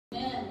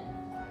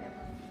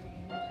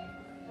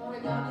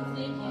God, we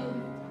thank you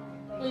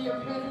for your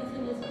presence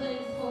in this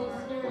place. Holy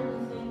Spirit,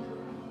 we thank you.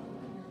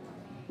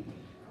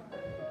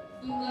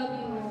 We love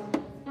you, Lord.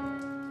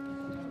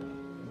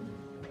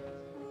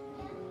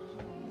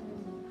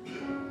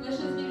 Let's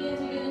just begin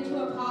to get into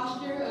a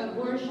posture of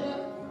worship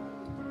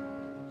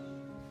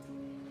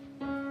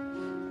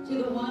to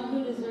the one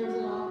who deserves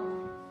it all.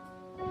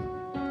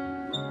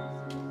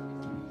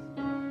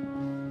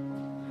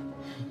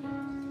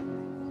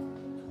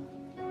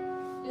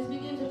 Just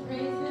begin to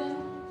praise him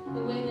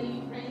the way that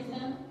you praise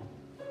him.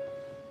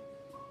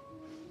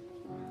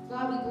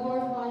 God, we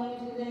glorify you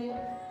today.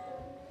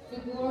 We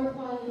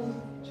glorify you.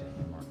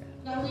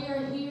 God, we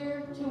are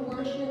here to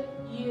worship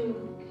you.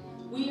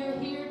 We are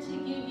here to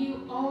give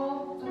you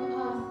all of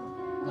us.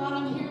 God,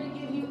 I'm here to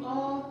give you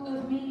all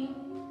of me.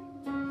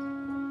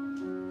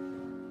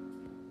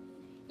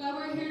 God,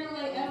 we're here to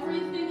lay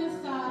everything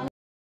aside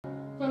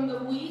from the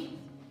week,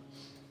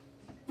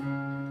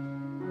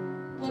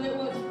 whether it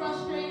was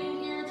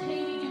frustrating,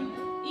 irritating, and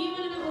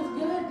even if it was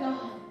good,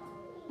 God,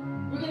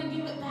 we're going to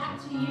give it back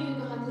to you,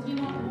 God, because we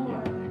want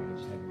more.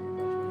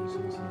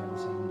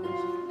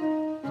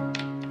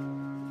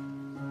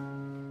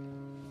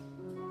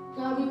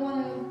 God, we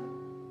want to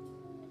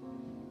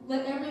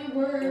let every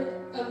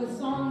word of the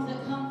songs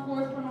that come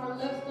forth from our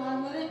lips,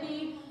 God, let it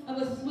be of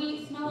a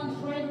sweet smelling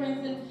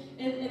fragrance,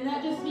 and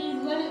that just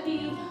means let it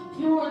be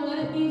pure, let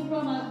it be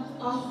from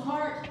a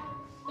heart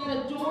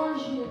that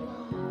adores you,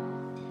 God.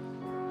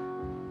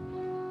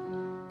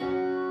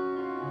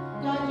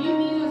 God, you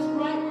meet us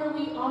right where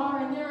we are,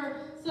 and there are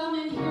some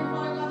in here,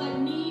 Father God, that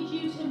need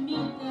you to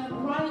meet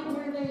them right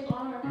where they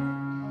are.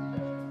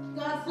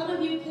 God, some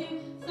of you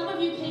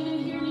came in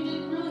here and you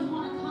didn't really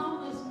want to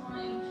come this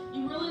morning.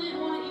 You really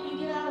didn't want to even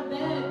get out of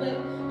bed,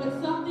 but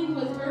something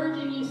was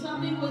urging you,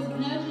 something was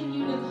nudging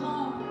you to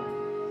come.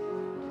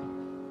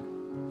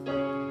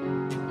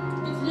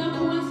 It's no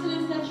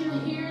coincidence that you're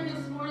here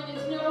this morning.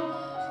 It's no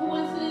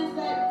coincidence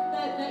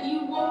that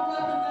you woke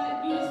up and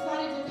that you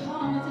decided to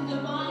come. It's a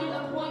divine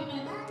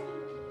appointment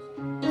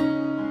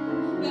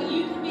that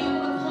you can be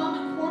able to come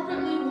and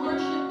corporately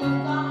worship with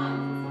God.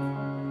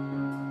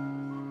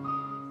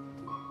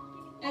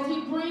 As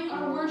we bring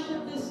our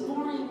worship this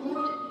morning,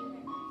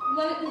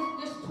 let it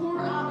just pour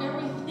out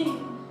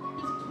everything.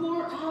 Just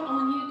pour out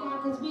on you,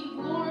 God, because we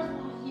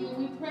glorify you.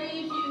 We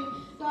praise you.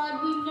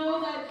 God, we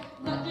know that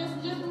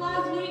just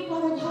last week,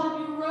 Father God,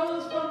 you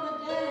rose from the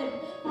dead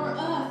for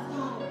us,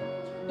 God.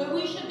 But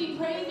we should be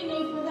praising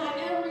you for that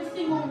every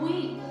single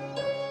week.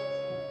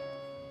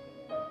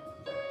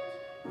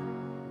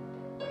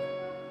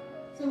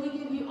 So we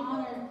give you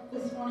honor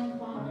this morning,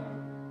 Father.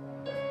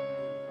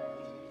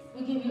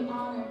 We give you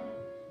honor.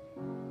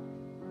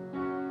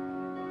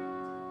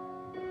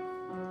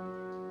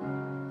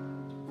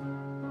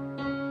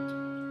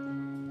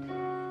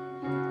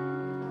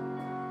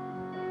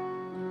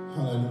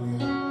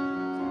 Hallelujah.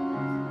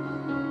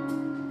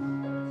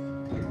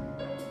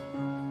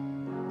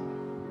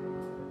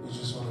 We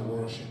just want to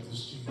worship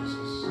this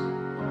Jesus.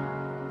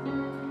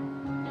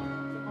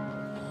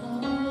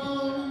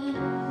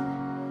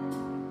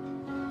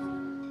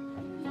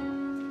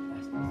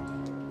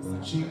 Oh,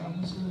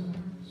 Jesus,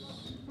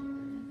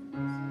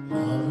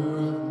 lover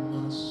of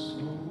my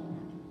soul.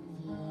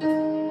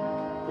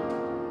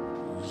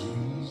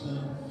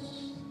 Jesus,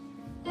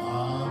 I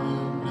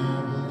will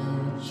never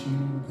let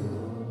you go.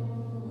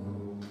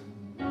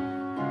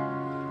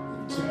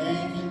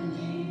 Taking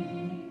me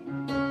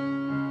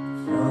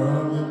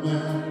from a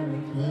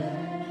married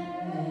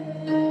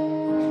place,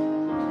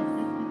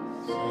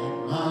 set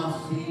my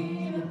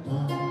feet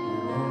upon the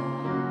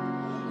road,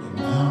 and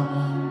now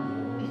I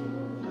know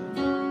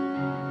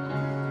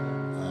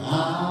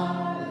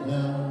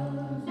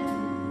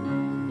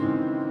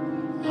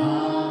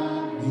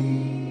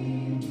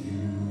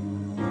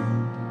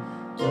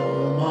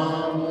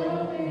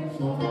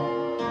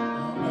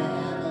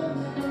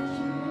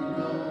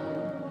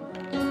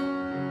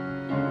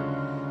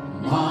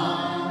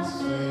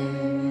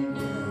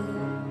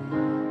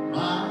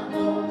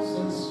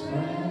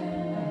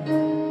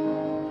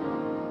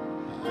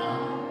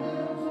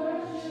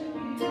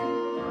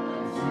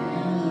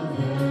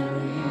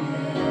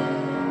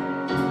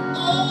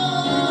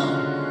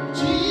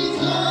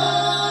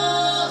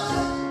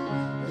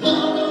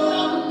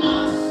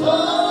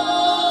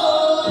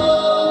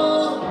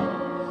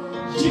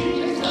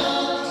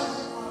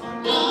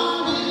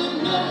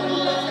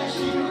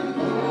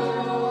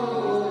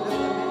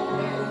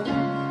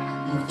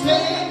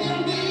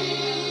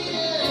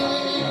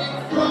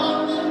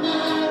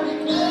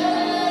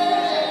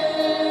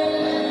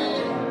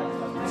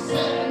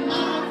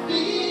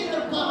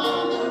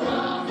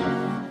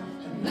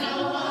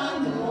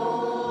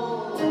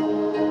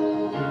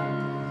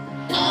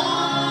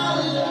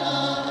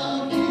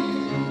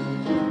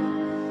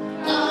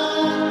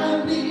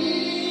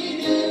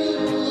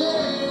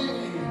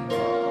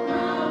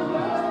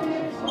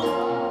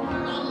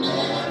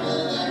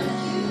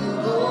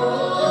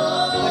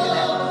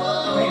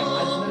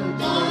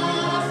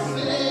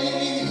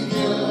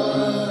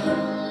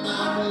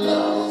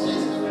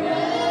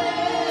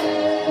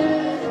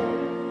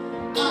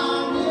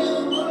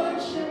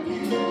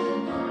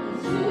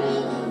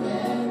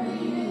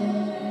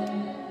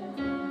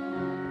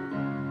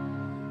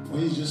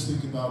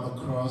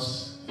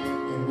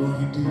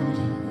you did.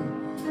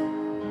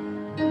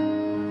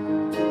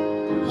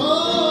 Oh,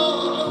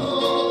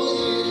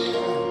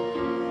 yeah.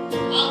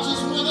 I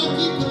just want to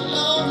keep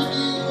loving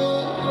you.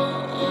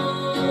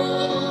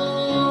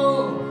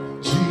 Oh,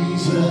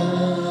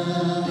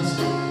 Jesus,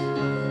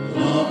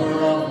 lover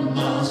of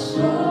my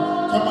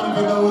soul. Come on, if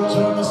you know what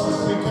Jonas is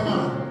saying, come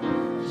on.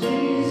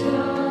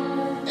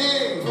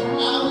 Hey, I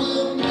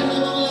will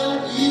never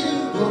let you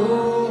go,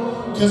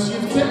 'cause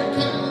you've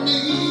taken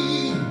me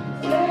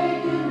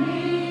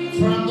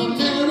from the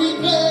merry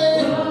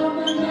grave.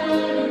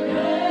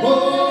 Oh,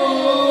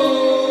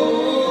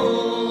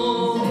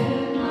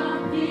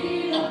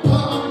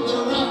 upon the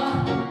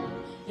rock,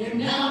 and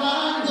now I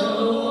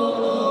know.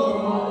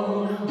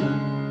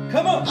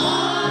 Come on. I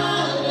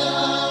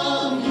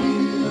love you.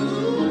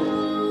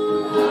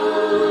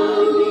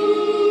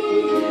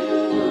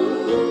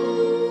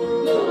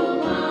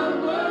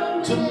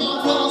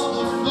 Tomorrow's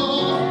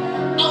before.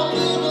 I'll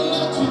never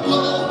let you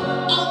go.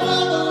 I'll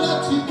never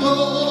let you go.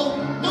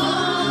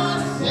 My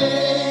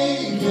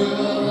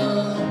Savior,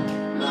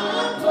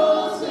 my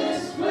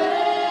closest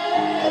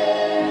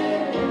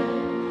friend.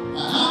 I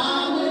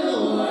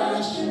will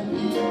worship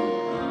you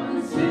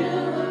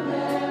until the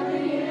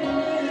very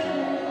end.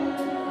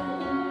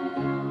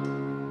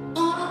 I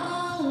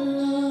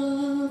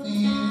love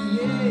you.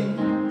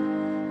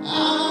 I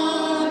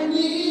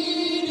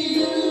need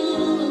you.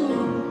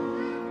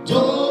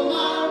 Though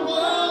my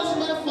world's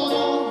may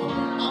fall,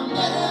 I'll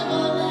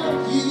never let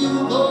you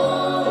go.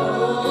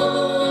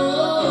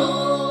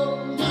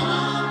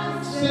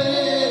 My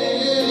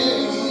Savior,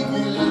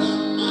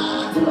 my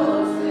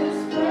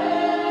closest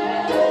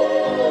friend.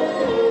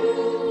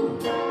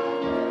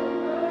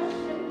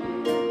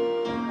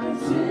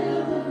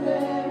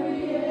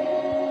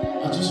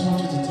 I just want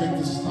you to take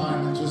this time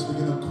and just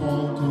begin to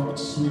call God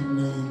sweet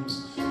names.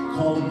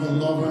 Call him the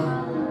lover.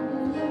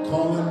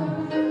 Call him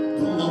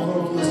the lover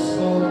of your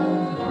soul.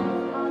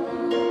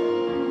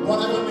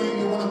 Whatever name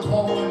you want to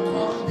call him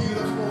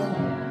beautiful.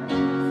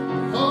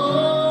 Oh,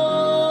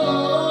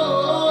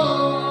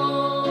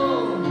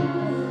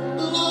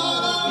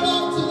 Lord, I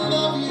love to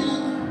love you,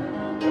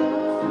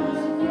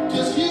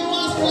 'cause you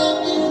are so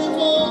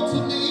beautiful to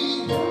me.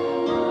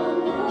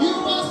 You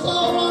are so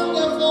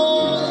wonderful,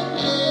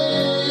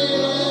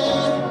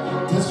 yeah.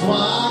 That's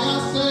why I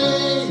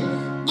say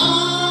I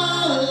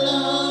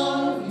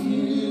love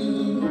you.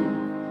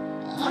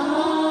 I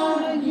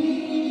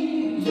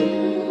need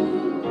you.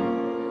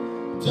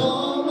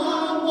 Though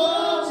my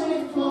words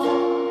may fall,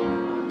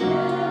 I'll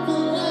never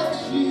let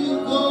you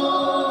go.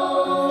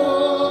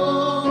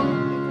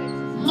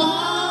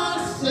 My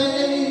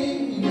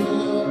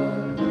Savior,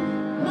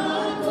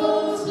 my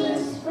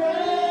closest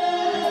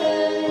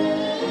friend.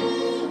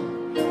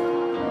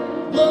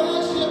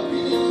 Worship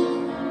you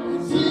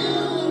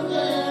until the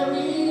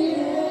very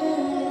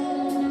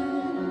end.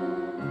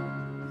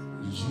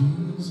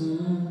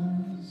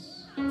 Jesus,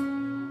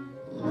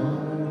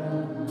 Lord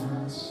of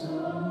my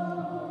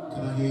soul.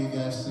 Can I hear you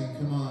guys sing?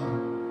 Come on.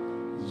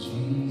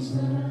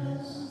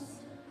 Jesus,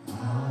 I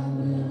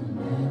will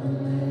never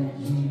let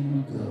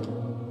you go.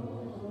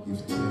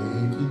 You've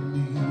taken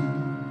me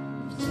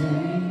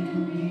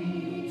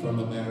from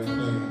the merry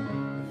clay,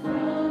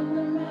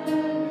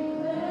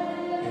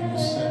 and you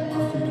set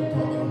my feet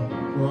upon the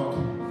rock.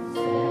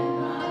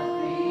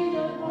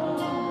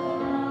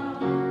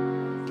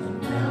 And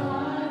now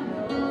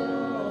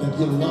that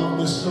you love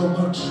me so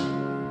much,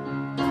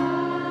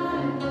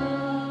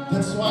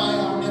 that's why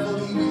I'll never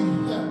leave you.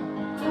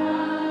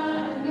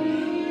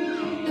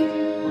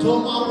 Though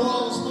my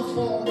walls may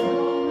fall,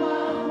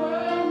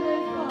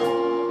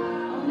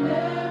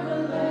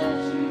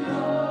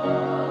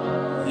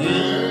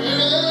 yeah,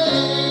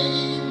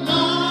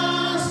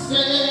 my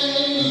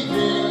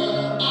Savior,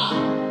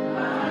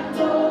 my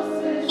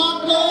closest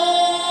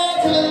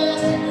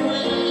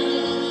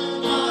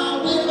friend. I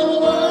will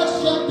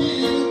worship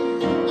you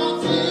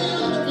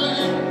until the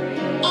end.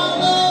 I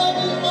love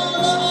you, I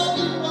love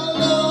you, I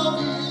love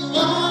you,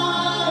 I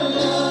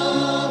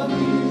love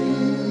you.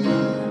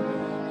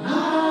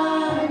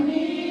 I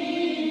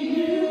need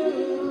you.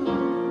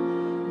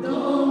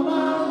 Though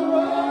my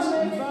words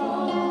may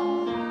fall,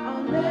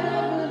 I'll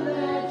never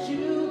let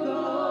you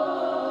go.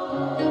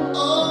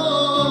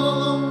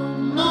 Oh,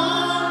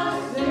 my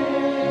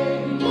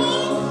Savior,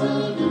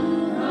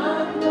 my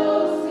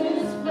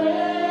closest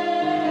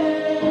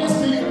friend. I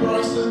see you,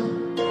 Bryson.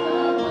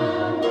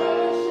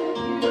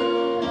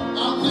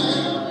 I'll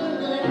never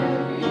let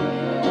you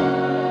go.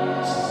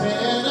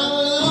 Said I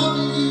love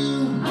you.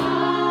 I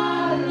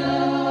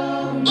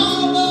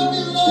love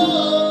you,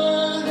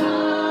 Lord.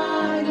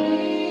 I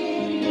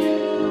need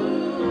you.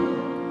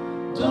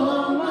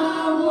 Though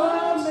my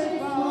words may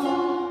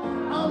fall,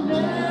 I'll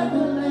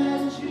never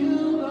let you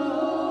go.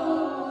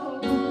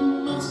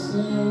 My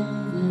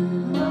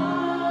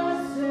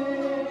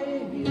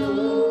Savior,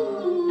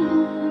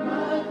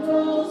 my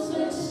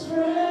closest friend.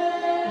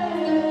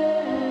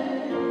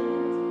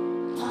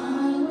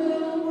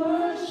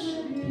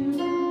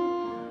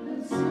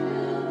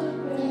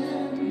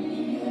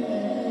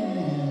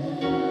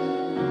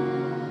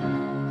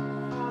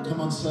 Come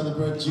on,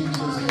 celebrate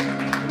Jesus.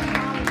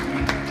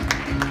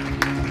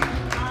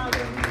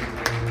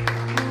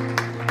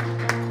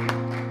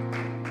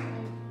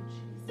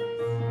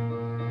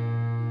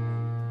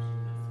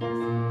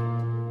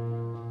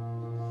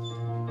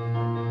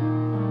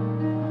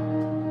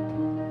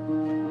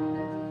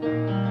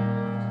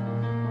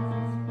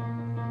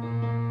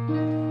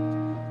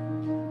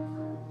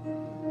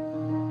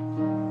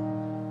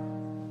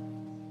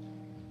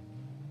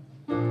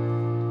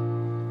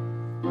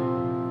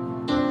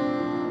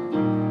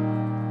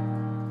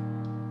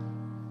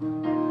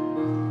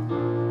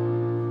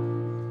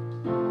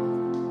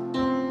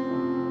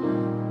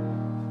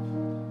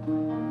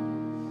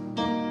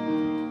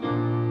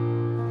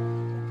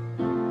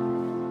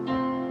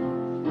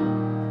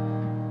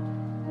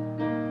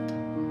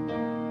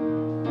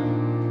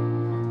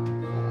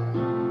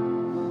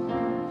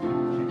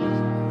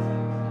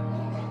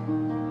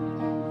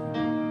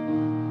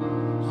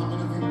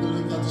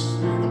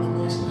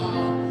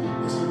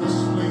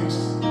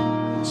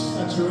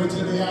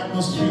 Into the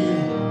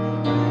atmosphere.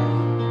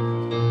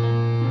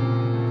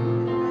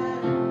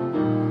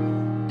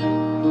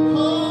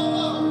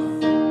 Oh,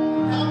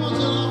 how much I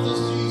love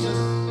this Jesus.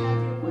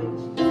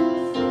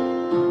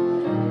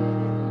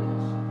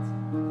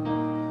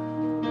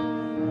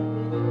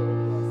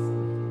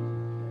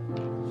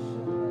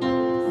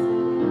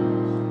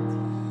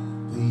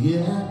 The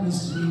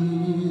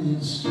atmosphere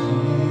is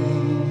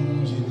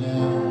changing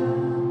now,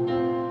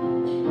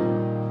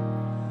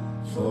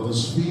 for the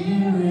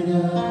Spirit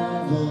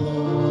of the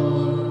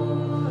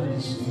Lord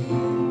is here.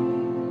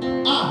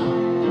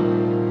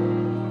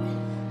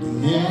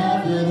 The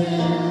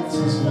evidence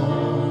is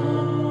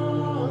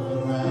all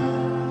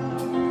around.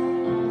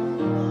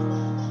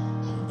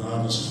 Now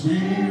the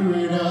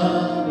Spirit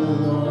of the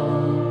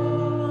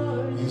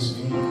Lord is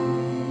here.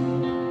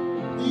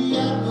 The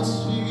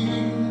atmosphere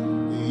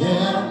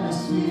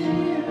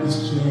is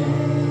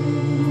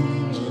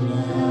changing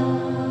now,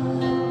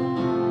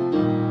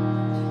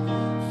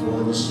 for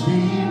the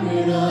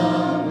Spirit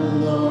of the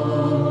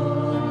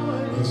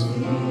Lord is here.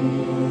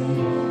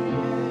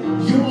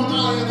 You and I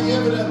are the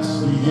evidence.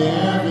 The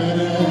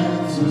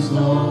evidence is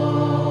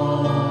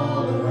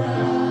all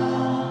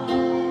around.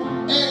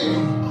 Hey,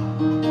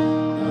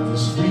 now the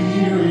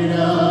Spirit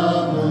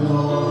of the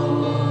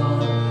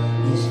Lord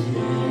is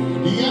here.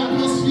 The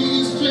atmosphere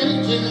is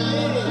changing.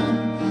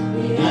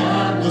 The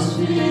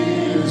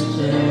atmosphere is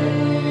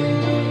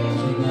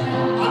changing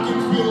now. I can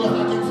feel it. I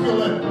can feel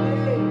it.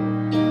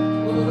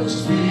 The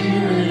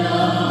Spirit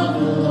of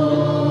the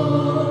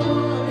Lord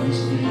is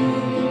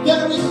here.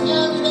 There is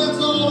evidence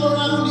all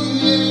around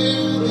you.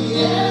 The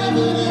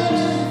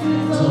evidence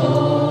is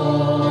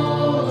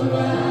all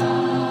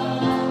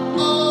around.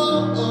 Oh,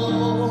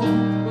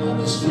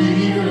 the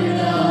Spirit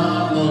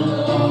of the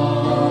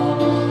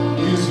Lord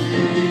is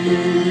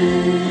here.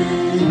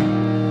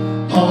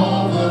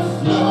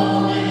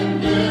 Overflowing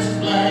this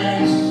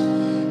place.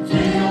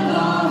 Fill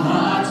our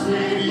hearts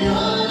with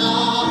your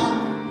love.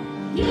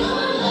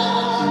 Your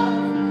love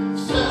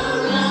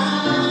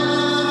surrounds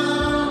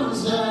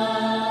us.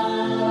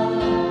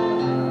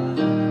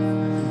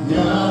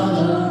 You're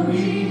the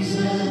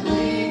reason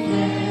we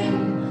came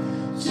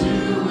to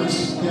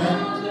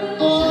encounter.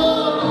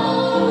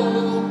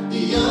 Oh,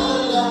 your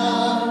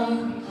love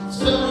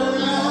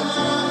surrounds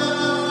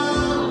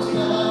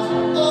us.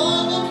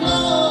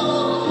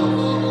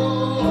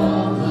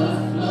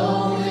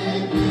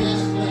 Overflowing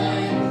this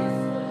place.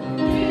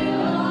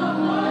 Fill our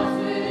hearts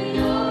with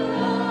your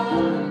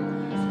love.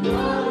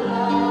 Your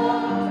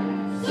love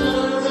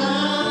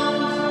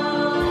surrounds us.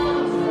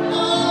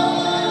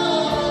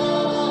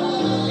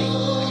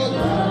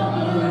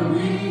 The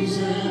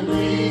reason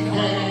we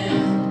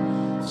came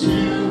to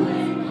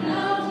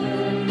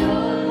encounter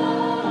your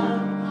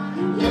love.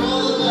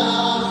 Your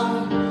love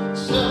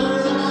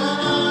surrounds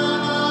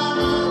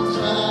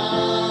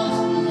us.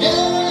 Yeah.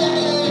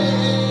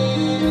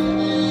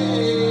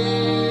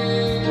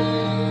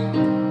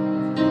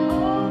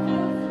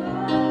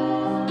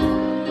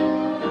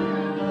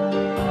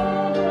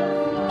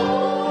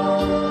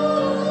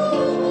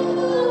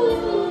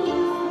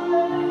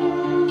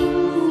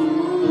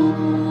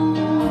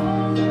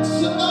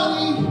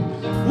 Somebody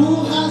who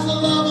has the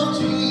love of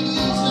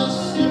Jesus,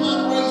 you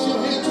might raise your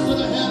hands to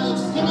the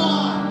heavens. Come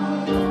on.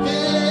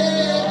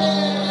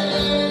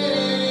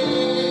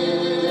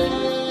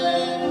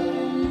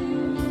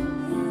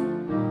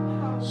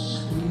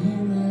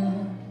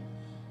 Spirit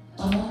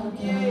of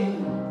God,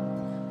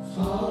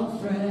 fall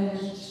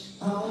fresh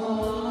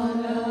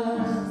on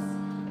us.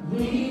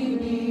 We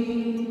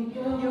need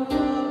your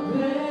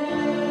presence.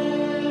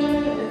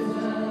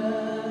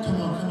 Come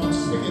on,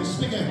 speak it,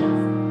 speak it.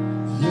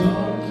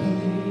 Your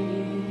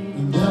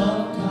kingdom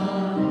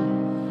come,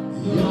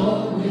 your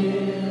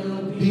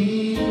will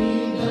be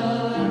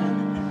done,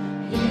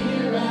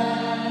 here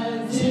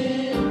as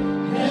in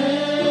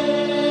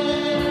heaven.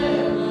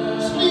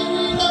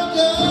 Spirit of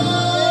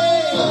God,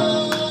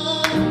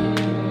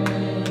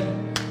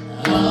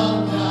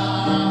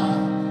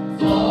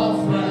 fall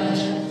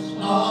fresh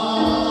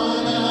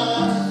on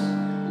us.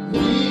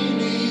 We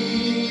need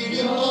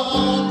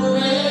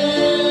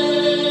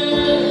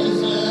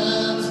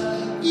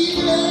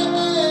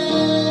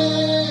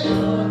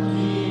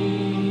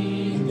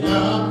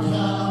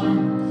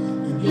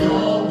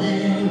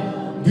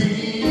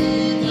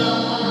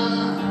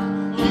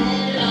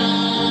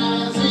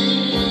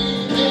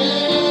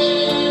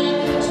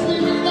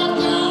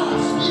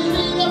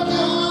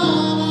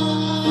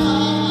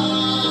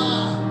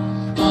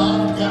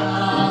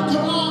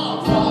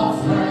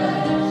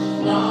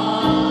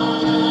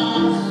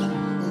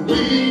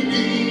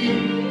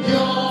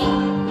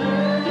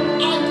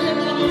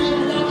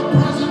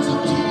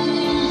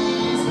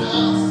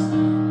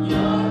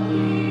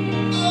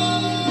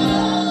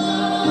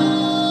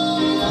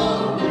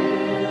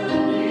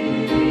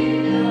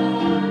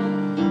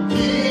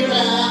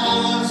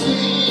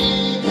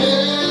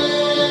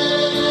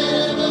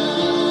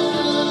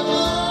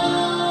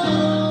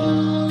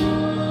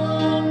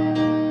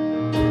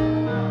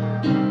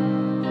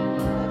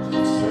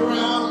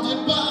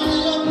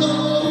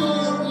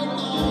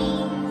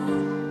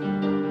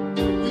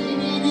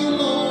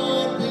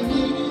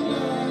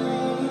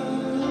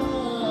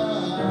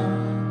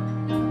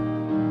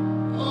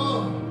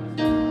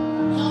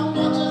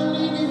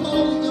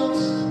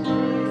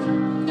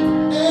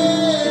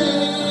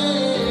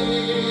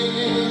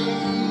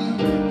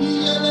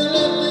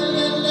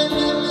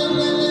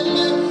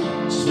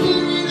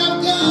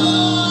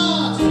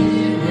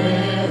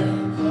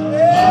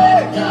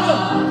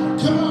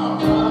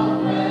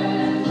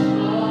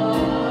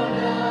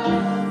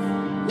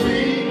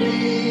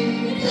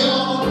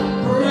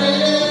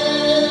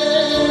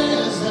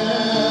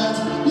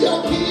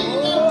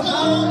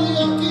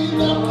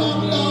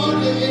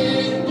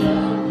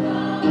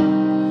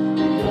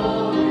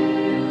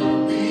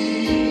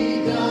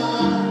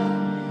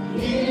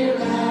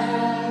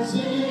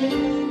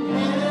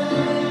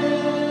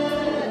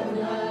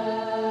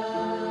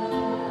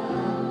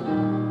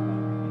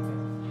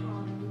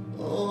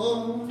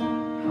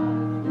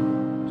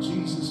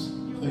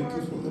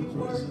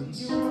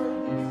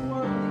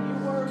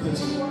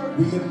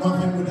We are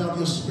nothing without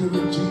your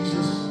Spirit,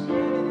 Jesus.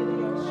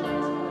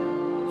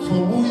 For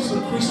who is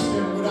a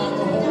Christian without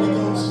the Holy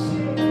Ghost?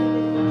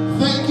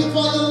 Thank you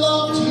for your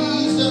love,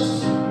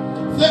 Jesus.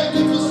 Thank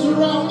you for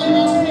surrounding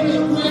us with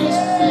your grace,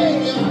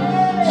 Savior.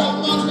 How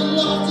much we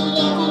love to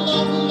love you,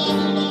 love you,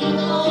 love you,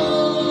 love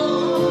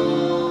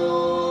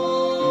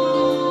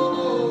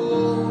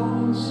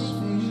you.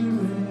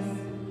 Spirit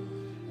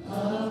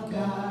of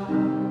God,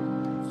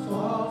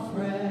 fall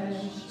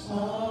fresh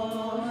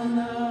on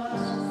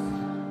us.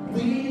 I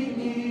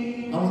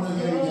want to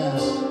hear you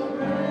guys.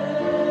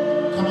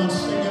 Come on,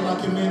 sing it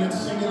like you mean it.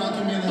 Sing it like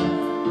you mean it.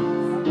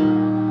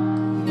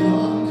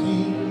 Your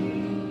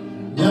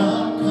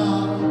kingdom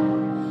come,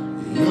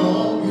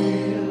 your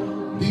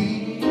will be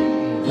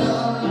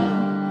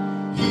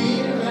done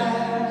here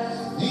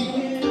as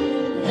in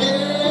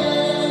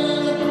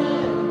heaven.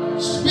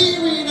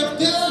 Spirit of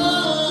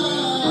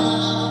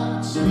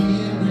God,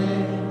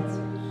 Spirit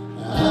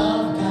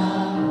of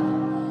God,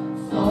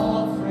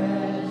 fall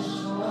fresh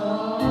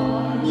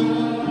on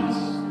us.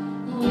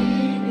 We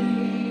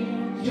need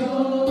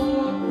your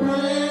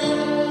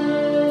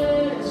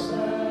presence.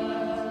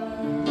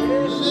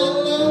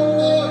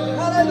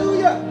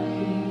 Hallelujah.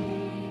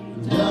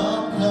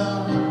 Now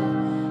come,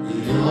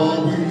 your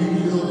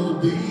will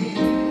be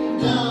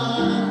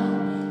done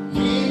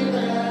here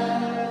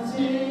as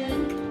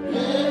in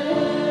heaven.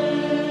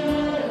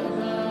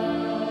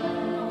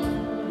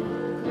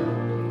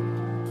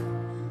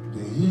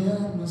 The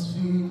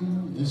atmosphere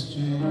is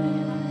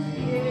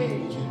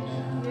changing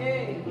now.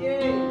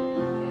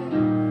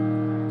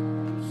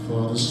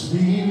 For the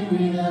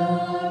Spirit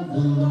of the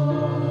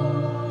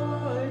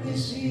Lord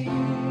is here.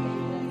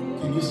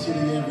 Can you see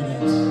the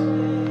evidence?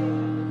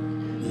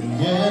 The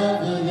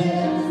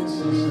evidence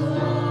is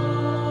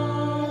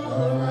all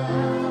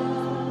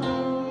around.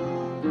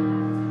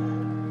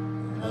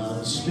 Now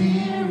the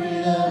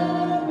Spirit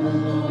of the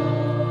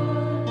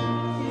Lord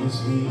is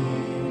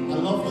here. I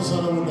love the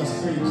song when that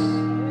sings.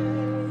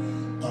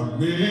 A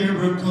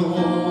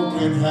miracle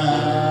can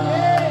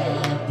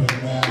happen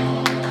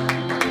now.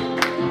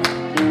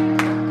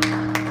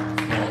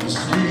 For the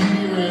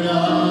Spirit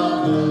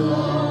of the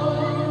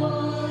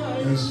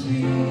Lord is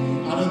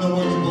here. I don't know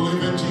what you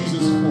believe in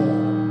Jesus for.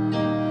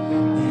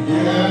 The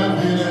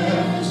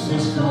evidence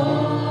is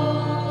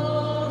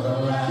all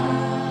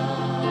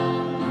around.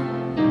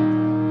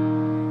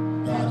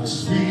 By the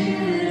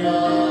Spirit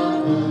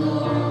of the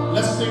Lord.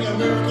 Let's sing a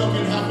miracle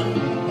can happen.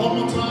 One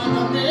more time. A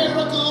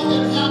miracle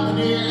can happen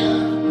here.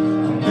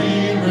 A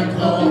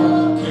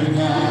miracle can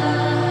happen.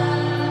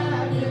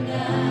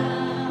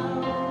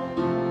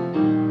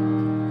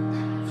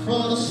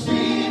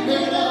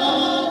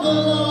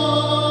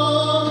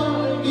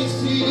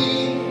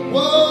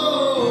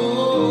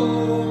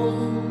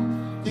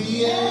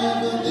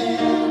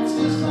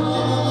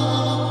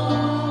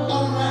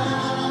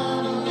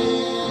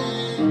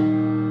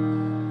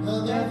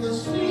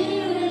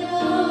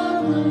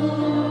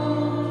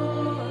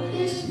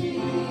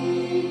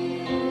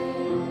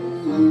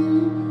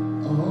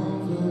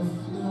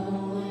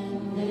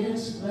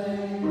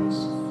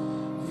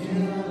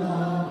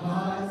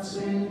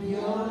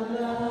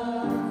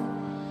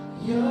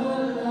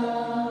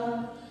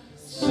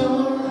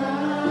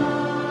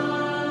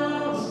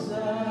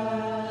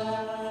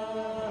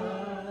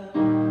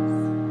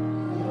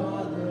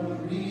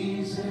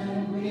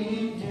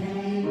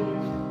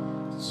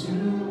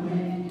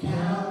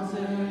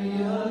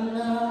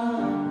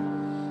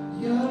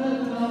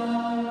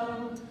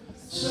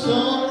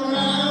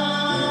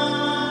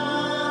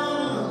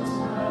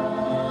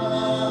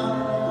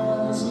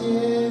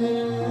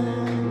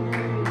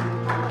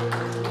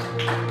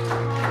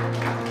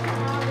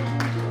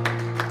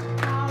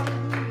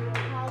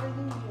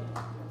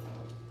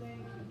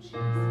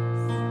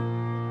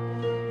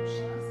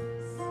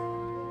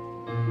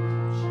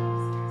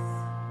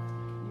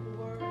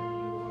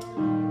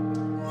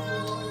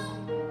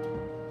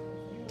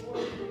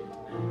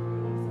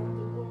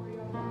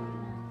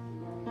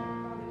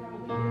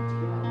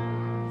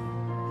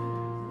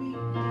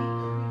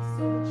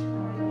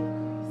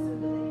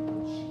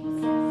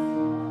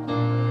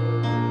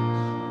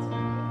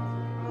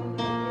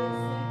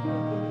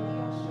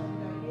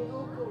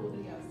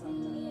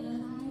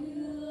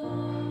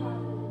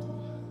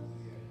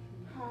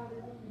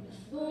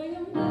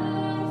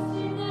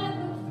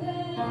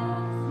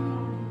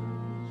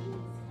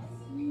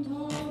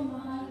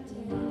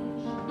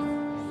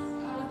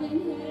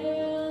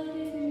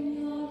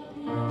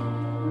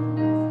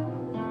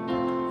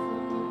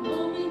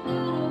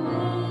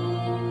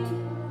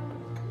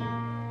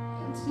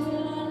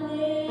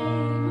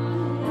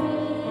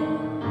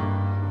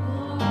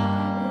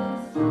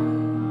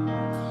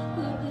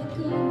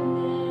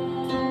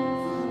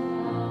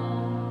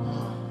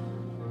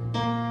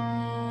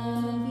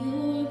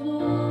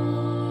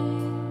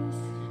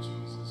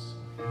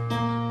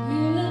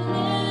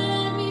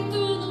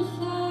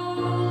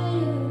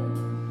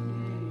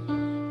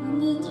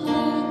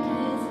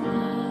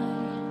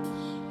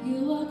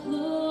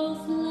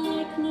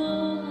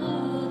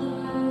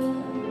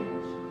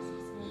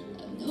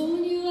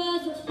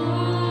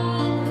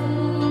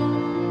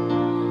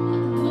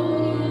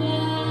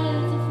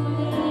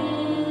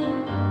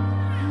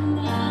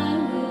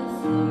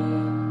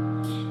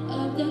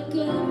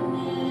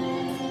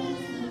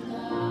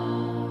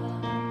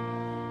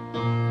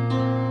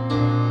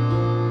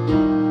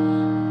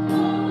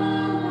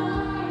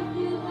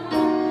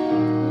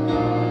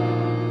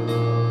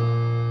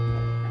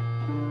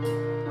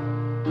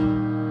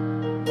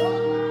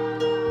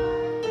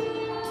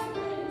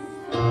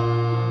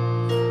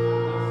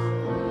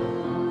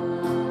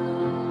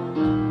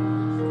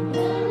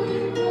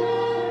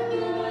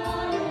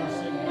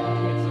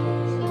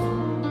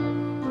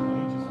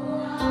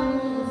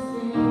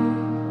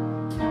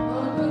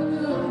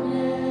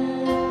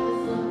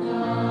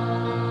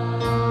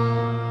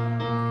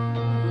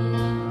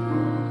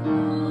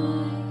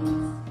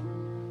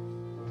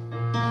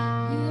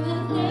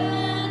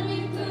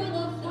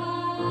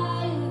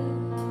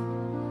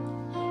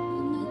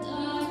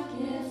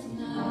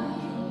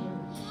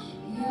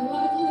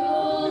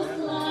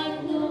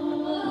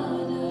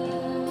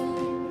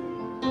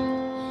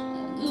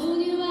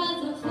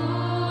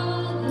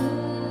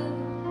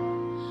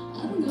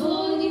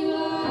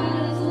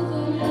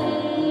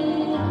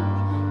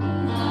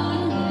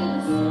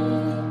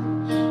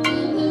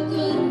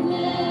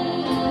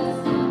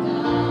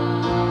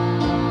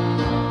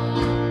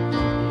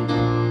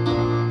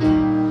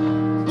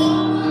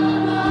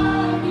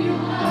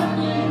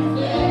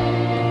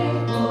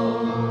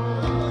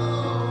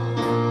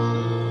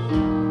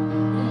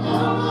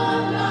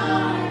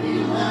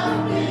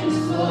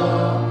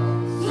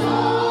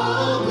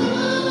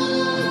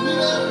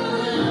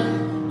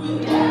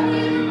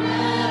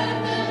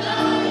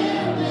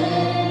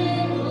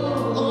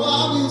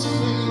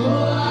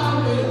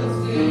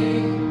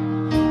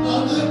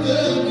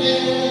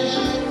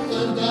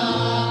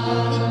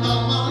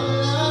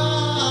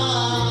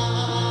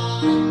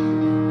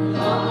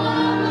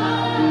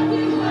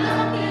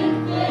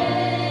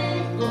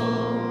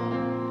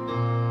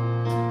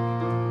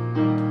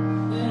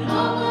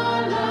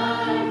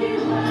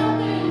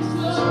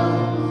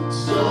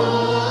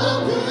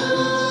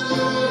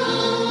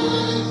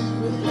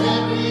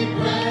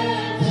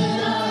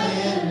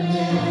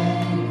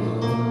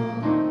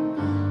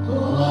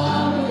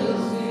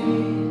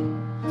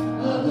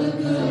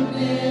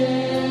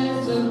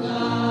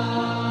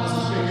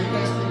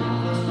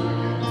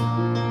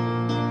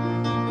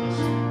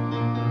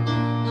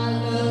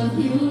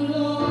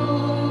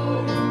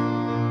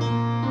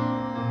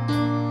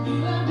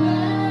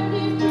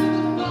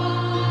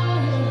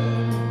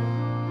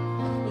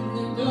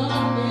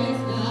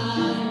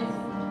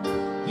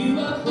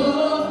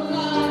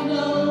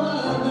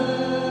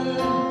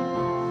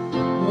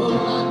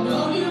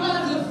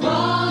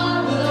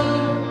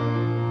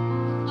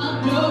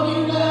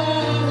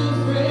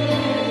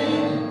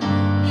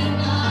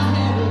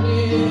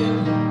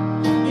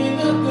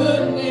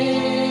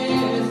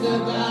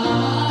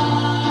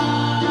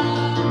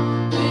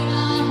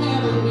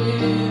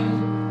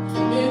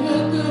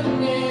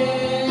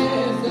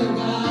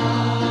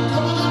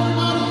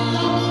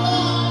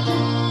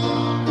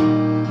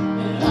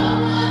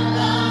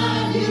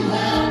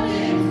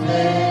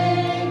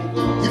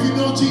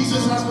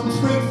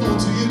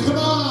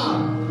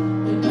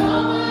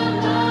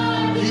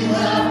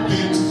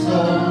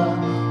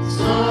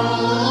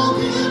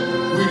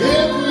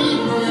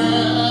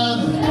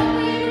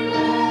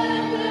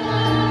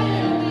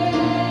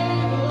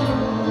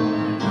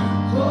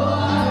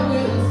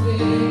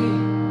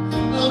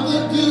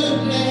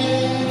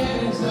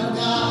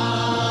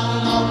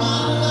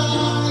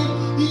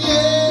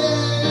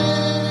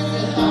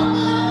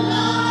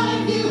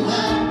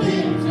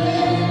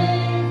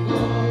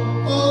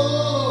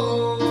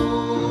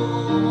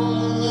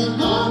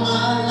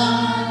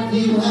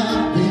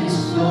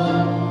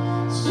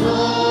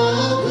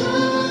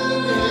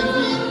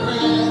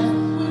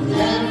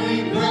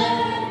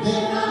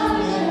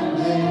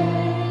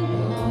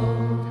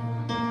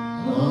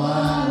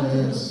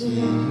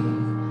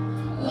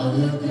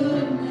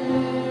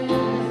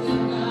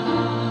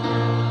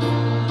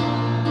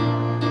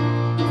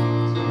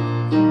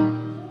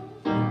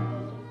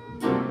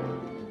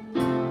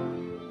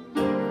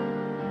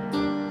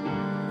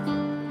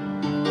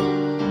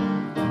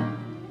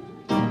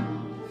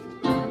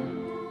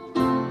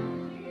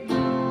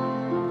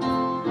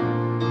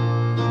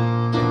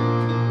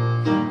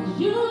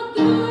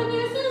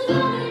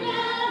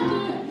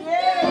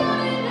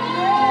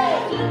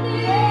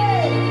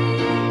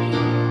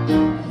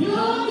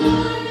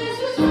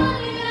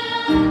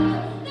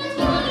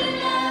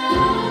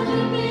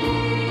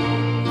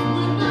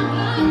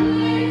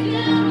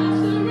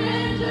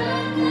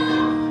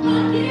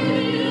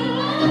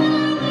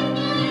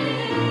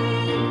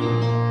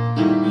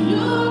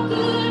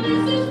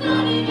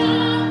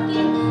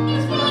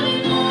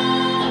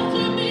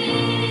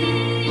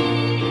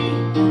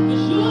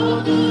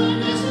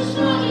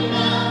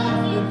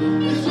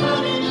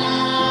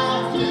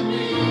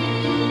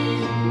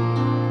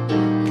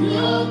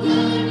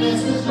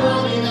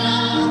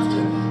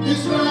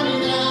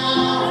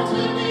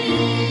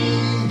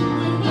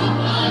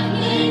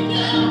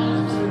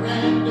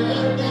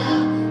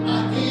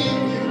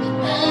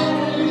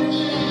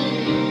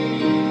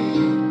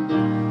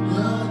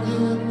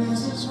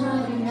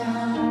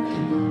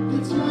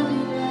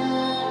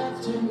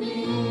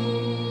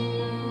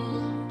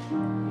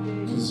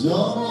 'Cause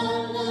all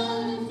my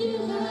life you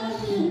have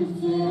been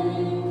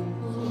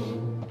faithful.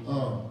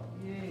 Oh,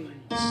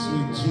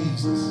 sweet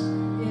Jesus.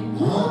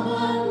 All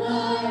my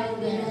life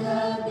you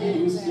have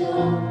been so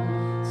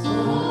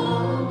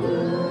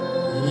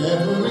good.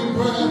 Every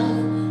breath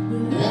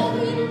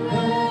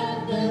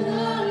that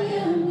I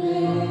am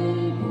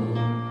able,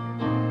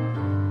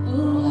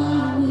 oh,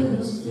 I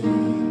will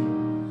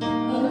sing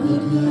of the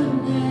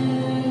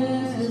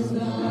goodness of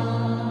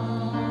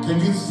God. Can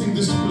you sing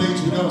this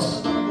pledge with us?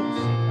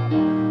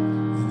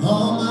 And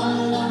all my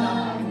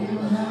life you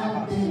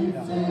have been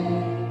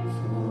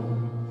faithful.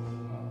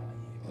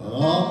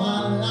 All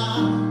my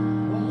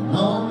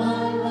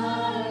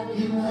life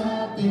you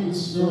have been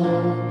so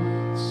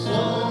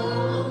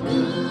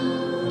good.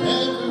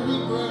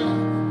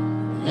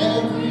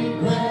 Every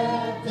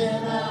breath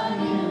that I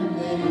am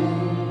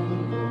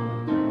able,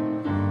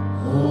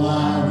 oh, I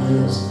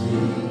will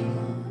sing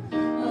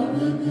of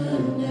the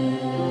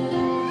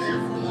goodness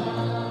of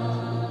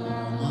God.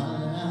 My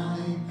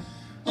life,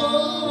 oh,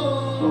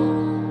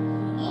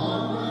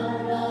 all my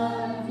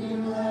life you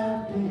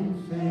have been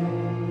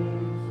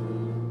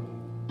faithful.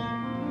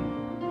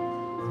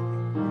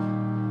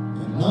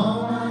 And all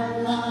my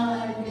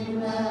life you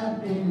have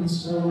been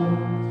so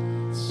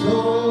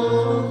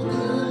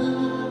good.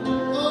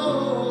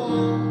 Oh,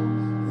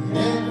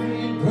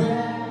 every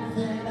breath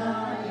that I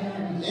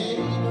am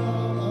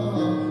able,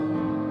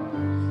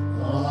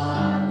 oh, I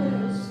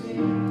will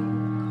sing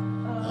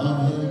of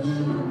the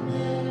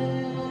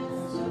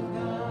goodness of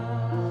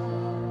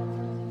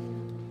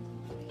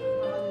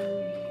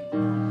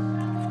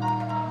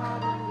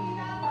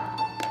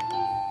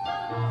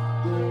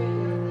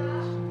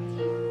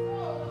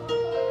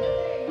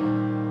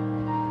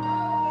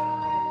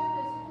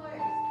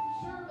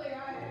Surely I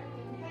have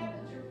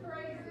inhabited your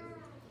praises.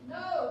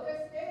 Know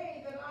this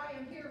day that I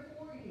am here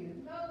for you.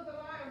 Know that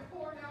I am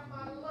pouring out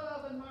my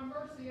love and my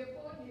mercy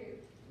upon you.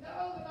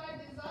 Know that I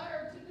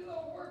desire to do a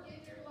work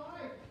in your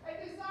life. I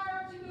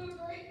desire to do a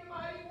great and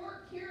mighty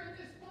work here in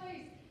this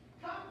place.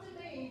 Come to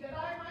me that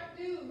I might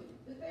do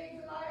the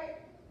things that I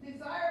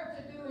desire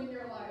to do in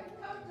your life.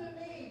 Come to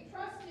me,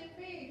 trust in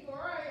me, for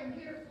I am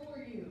here for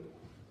you.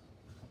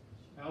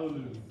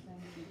 Hallelujah.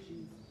 Thank you,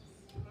 Jesus.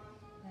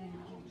 Thank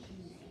you,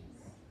 Jesus.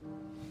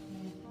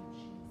 Thank you,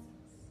 Jesus.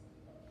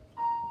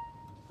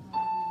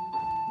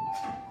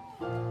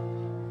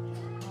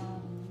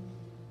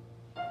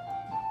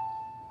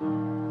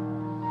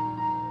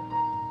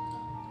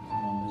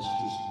 Come on, let's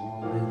just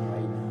roll in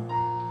right now.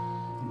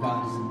 God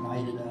has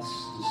invited us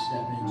to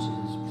step into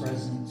His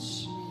presence.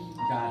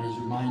 God is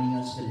reminding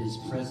us that His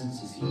presence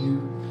is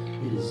here.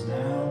 It is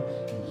now,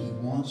 and He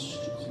wants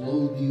to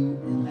clothe you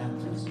in that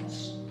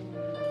presence.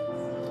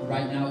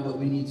 Right now, what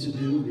we need to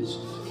do is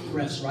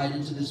press right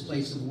into this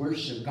place of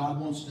worship. God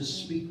wants to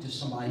speak to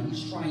somebody.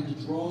 He's trying to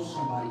draw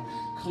somebody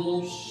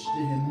close to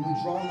Him. When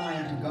we draw nigh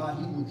unto God,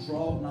 He will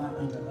draw nigh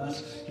unto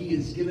us. He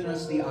has given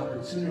us the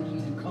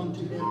opportunity to come to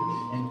Him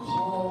and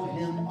call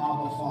Him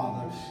Abba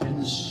Father. And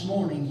this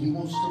morning, He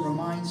wants to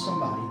remind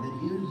somebody that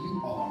here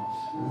you are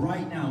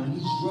right now, and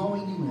He's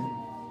drawing you in.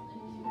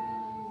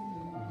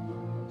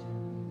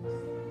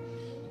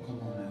 Come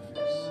on after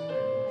this.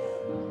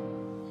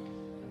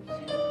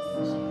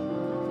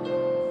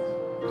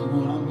 Come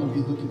on, I'm going to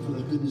be looking for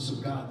the goodness of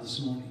God this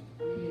morning.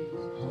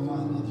 Oh, I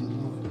love you,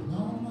 Lord.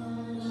 All my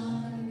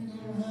life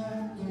you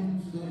have been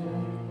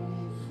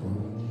faithful.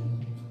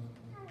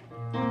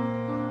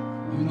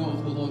 You know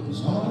if the Lord is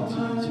talking to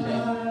you today.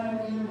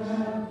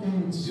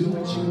 Do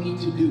what you need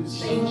to do.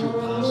 Change your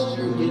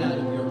posture. Get out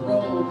of your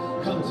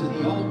row. Come to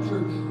the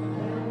altar.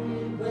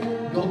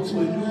 Go to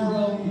a new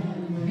row.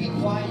 Be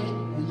quiet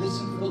and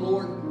listen for the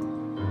Lord.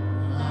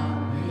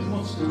 He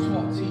wants to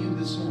talk to you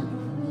this morning.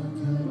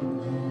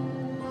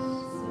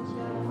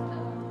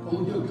 Oh,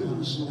 your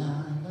goodness, Lord.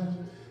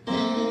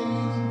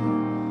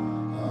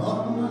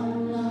 All my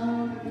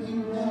life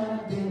you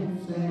have been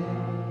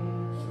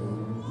faithful.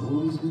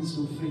 Oh, He's been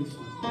so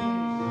faithful.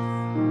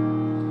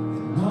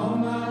 And all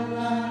my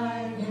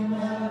life you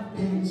have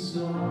been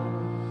so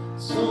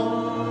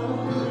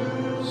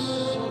good.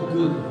 So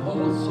good.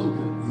 Oh, so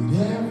good. With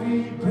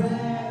every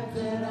breath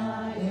that I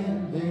am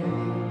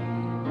able,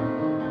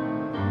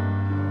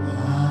 I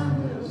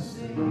will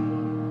sing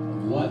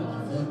what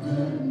the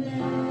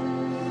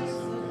goodness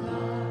of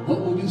God. What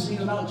will you sing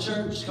about,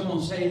 church? Come on,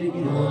 say it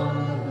again. I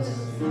will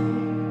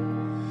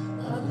sing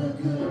of the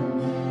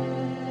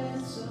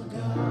goodness of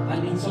God. I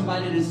need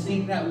somebody to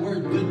sing that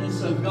word,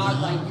 goodness of God,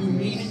 like you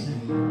mean it.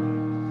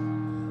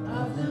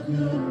 Of the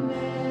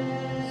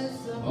goodness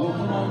of God. Oh,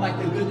 come on, like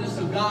the goodness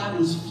of God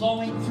is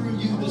flowing through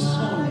you this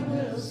morning.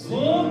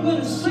 Oh, I'm going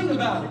to sing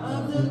about it.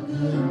 Of the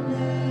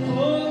goodness.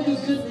 Oh, your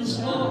goodness,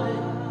 Lord.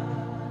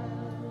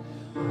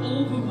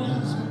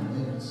 Overwhelms me.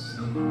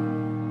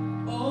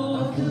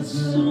 Oh,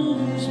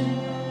 consumes me.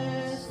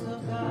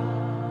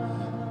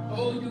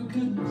 Oh, your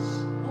goodness.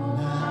 Oh,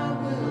 I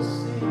will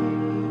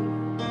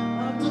sing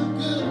of the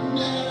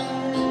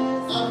goodness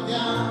of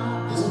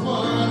God. This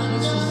morning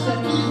is to set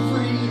me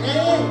free.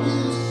 Hey,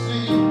 you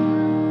sing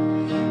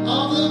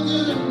of the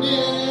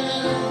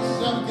goodness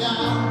of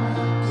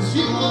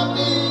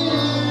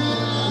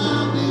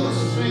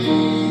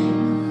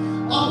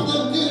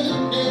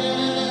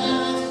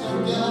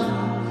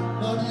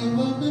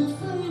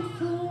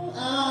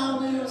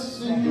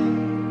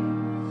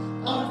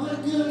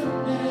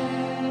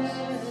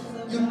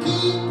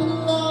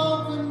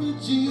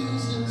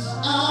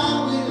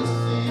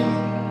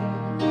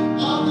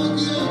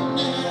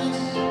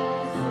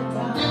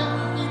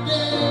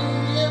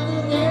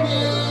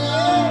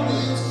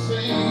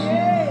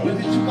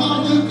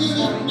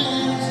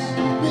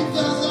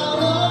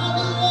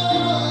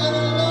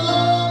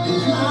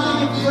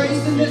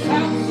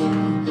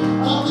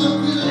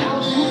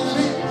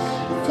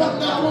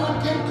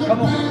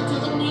Come on. praise to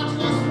the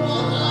matchless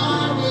one.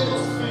 I will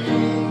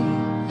sing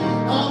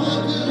all the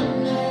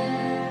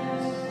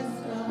goodness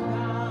of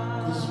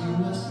God. 'Cause you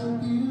are so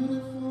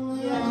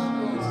beautiful. Yes,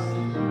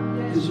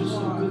 Because you you're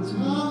so are. good to me.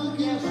 All the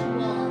Yes, you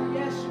are.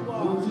 Yes, you Oh,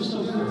 are. you're so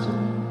good to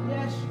me.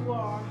 Yes, you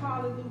are.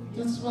 Hallelujah.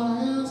 That's why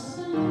I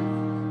sing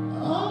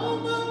all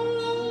my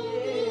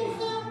life. You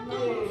have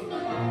been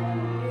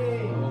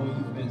faithful. Oh,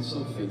 you've been so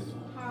faithful.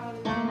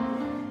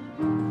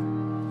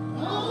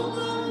 All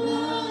my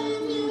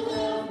life you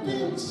have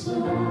been so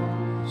good.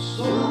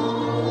 So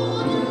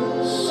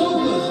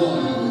good,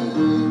 Lord.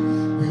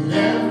 With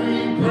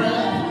every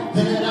breath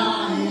that I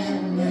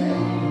am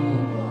made,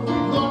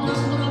 Lord,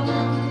 that's what I'm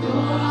gonna do. I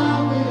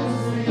will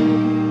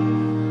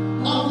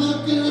sing of the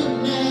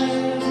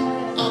goodness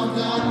of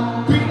God.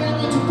 Being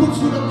able to put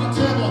food on my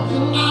table,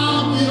 I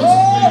will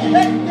sing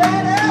Let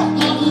that out.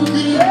 of the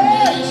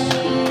goodness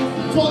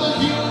for the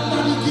healing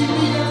that you give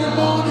me every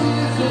morning.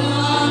 I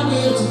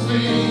will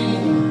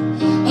sing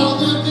of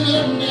the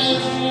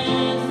goodness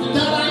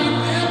that I am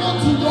able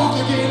to walk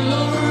again,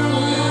 Lord.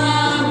 I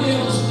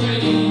will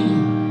sing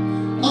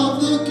of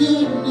the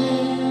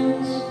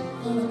goodness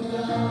of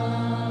God.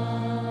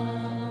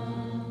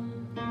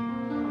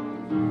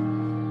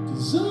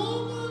 'Cause all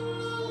my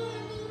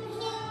life you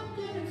have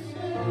been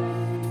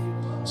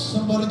faithful.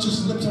 Somebody just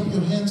lift up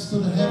your hands to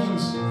the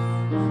heavens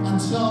and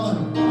tell them,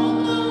 all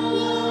my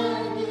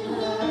life you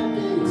have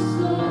been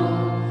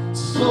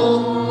so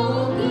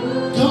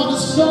good. God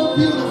is so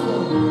beautiful.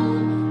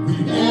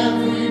 With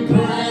every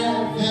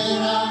breath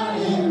that I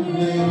am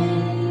made.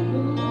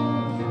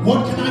 What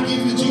can I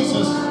give you,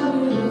 Jesus?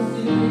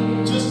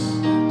 Just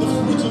the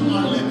fruit of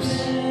my lips.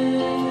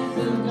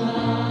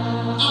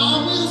 I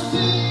will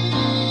sing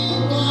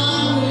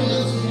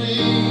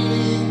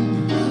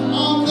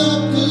of the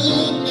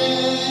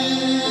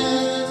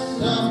goodness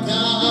of God.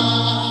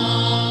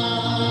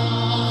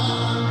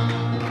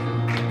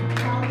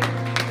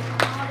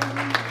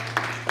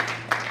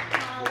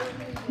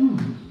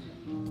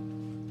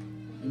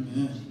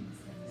 Amen.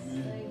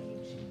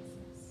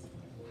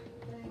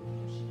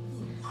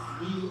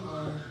 We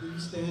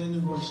stand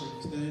in worship,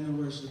 stand in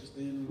worship,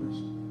 stand in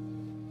worship,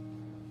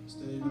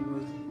 stand in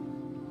worship.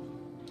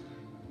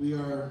 We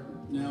are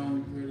now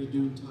ready to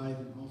do tithe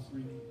and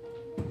offering.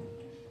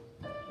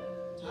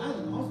 Tithe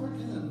and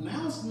offering and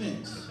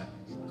announcements.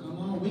 Come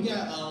on, we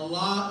got a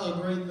lot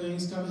of great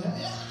things coming.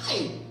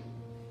 Hey,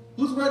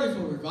 who's ready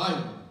for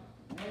revival?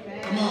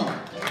 Come on,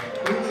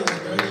 who is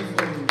ready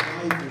for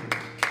revival?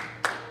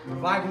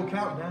 Revival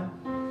countdown.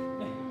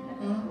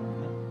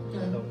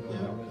 Okay,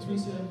 yeah, that's what he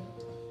said.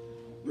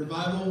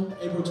 Revival,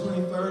 April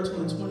 23rd,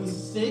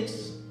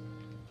 2026.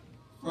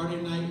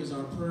 Friday night is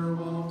our prayer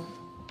walk.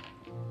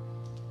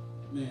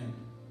 Man.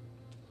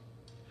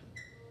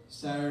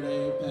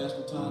 Saturday,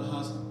 Pastor Todd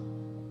Hostel.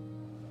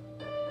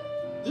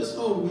 This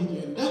whole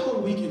weekend, that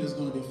whole weekend is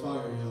going to be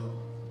fire, y'all.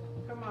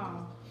 Come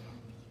on.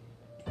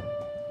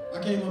 I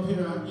came up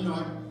here,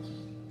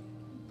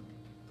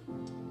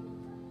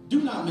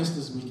 do not miss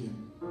this weekend.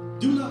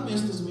 Do not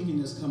miss this weekend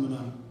that's coming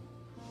up.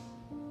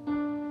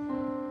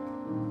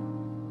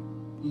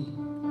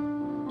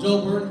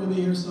 Joe Burton will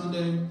be here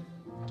Sunday.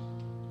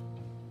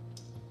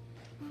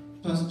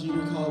 Pastor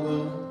Gina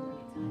Caldwell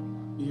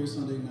will be here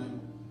Sunday night.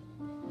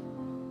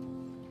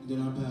 And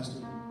then our pastor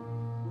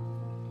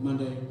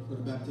Monday for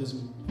the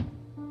baptism.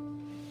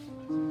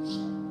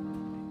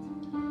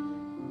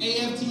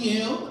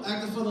 AFTL,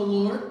 Acting for the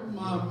Lord,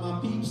 my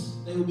peeps,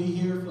 they will be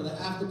here for the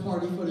after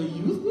party for the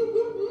youth.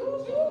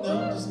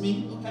 No, just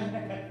me?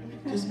 Okay.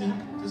 Just me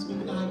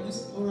with the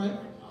hypeness. All right.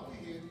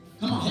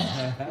 Come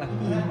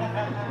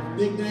on.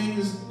 Big Dane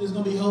is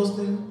going to be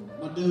hosting,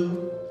 my dude.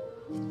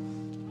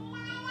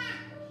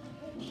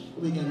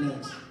 What we got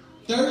next?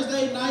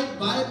 Thursday night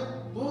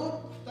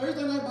Bible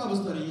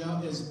study,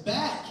 y'all, is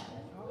back.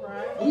 All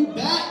right. We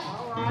back.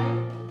 All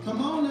right.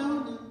 Come on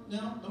now.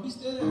 Don't be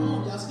staying at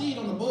home. Y'all see it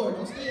on the board.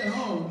 Don't stay at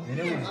home. And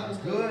it was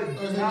good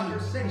Thursday night.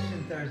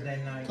 conversation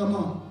Thursday night. Come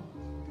on.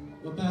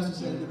 What Pastor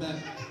said in the back.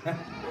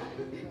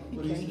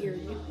 What he Can't hear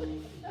you.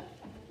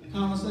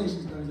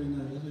 Conversations Thursday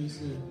night. That's what he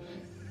said.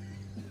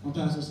 My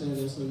pastor said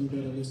that, so you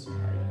better listen.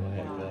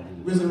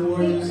 Risen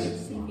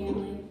Warriors.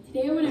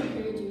 Today I want to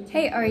encourage you.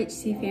 Hey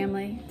RHC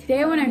family.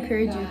 Today I want to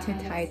encourage you to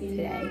tithe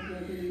today.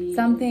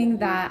 Something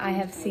that I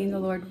have seen the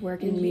Lord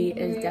work in me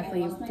is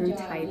definitely through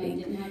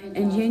tithing.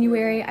 In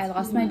January, I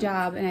lost my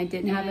job and I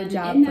didn't have a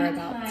job for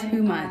about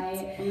 2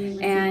 months.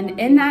 And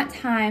in that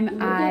time,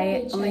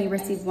 I only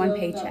received one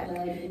paycheck.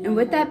 And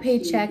with that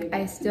paycheck,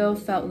 I still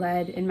felt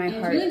led in my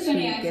heart to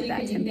give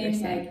that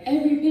 10%.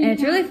 And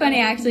it's really funny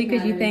actually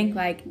because you think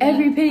like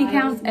every penny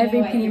counts,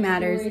 every penny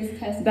matters.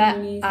 But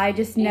I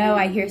just know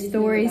I hear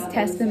stories,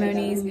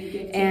 testimonies,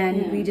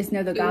 and we just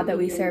know the God that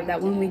we serve,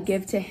 that when we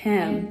give to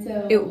Him,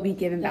 it will be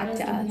given back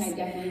back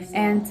to us.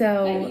 And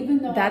so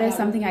that is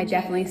something I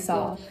definitely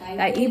saw.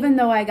 That even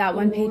though I got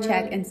one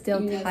paycheck and still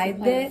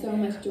tithed it,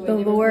 the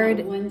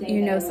Lord,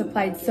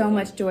 supplied so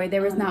much joy.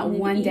 There was not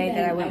one day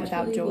that I went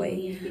without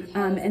joy.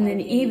 And then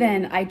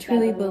even I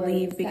truly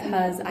believe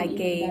because I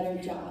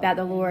gave that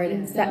the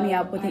Lord set me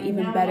up with an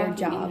even better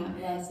job.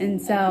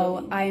 And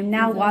so I am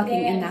now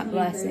walking in that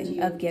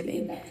blessing of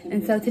giving.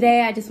 And so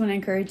today I just want to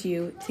encourage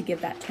you to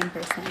give that 10%.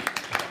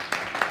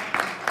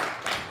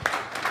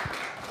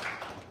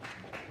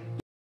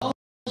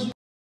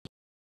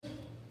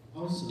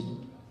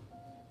 Awesome.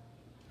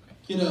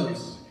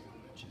 Kiddos,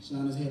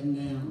 Sean is heading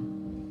down.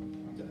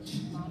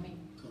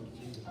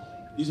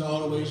 These are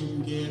all the ways you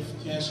can give.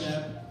 Cash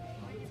App,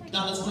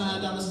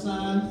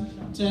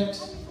 $,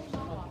 text,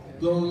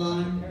 go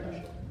online.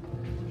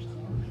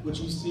 What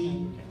you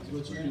see is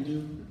what you can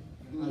do,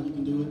 how you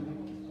can do it.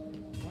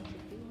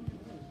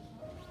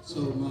 So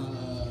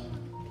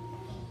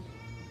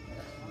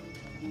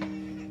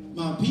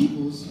my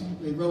peoples,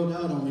 they rolled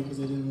out on me because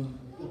they didn't want to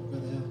help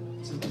Brother Al.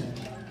 It's okay.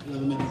 I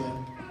love him anyway.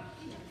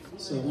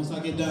 So once I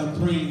get done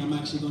praying, I'm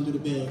actually going to do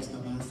the bags by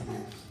myself.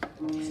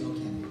 It's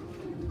okay.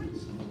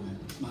 It's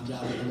my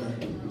job anyway.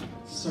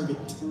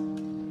 Circuit.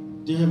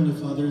 Dear Heavenly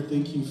Father,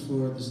 thank you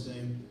for this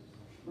day.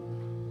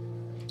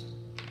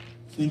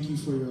 Thank you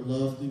for your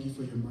love. Thank you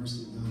for your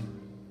mercy,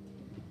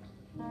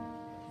 God.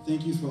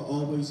 Thank you for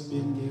always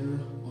being there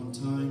on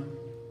time.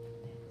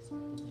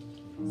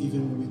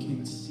 Even when we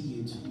can't see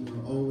it, you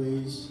are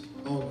always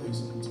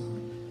on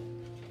time.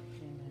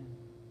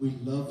 We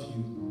love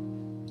you.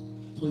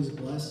 Please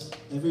bless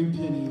every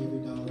penny, every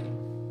dollar,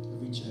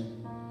 every check,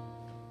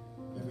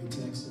 every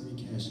text, every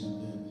cash app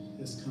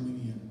that is coming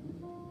in.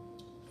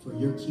 For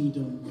your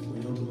kingdom, for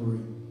your glory.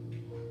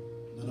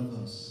 None of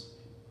us.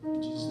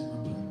 In Jesus' name I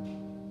pray.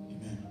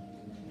 Amen.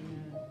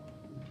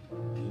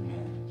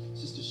 Amen.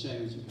 Sister Shay,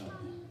 would you help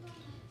me?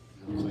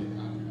 Real quick,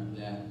 I'll grab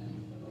that.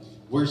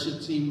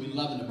 Worship team, we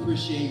love and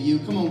appreciate you.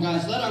 Come on,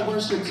 guys, let our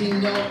worship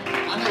team know.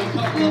 I know a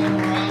couple of them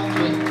are out,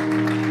 but we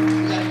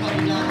got a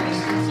couple down in the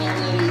seats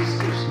already.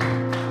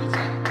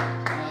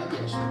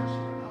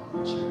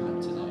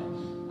 Sure, tonight.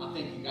 I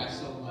thank you guys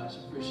so much.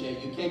 Appreciate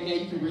you. KK,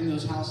 you can bring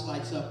those house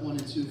lights up 1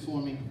 and 2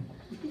 for me.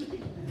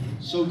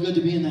 So good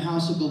to be in the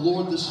house of the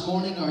Lord this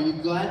morning. Are you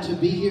glad to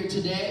be here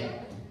today?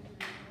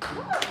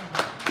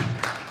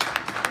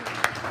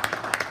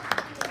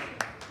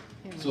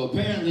 So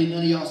apparently none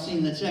of y'all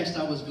seen the text.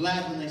 I was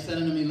glad when they said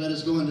unto me, let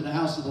us go into the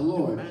house of the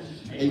Lord.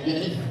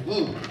 Amen.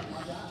 Whoa.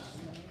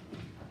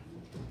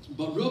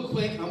 But real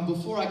quick,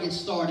 before I get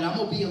started, I'm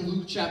going to be in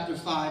Luke chapter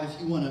 5. If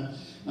you want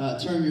to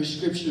turn your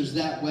scriptures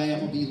that way, I'm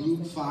going to be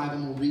Luke 5.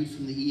 I'm going to read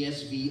from the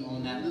ESV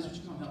on that. Liz, would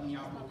you come help me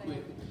out real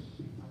quick?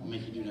 I'll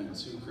make you do nothing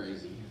too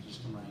crazy.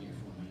 Just come right here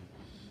for me.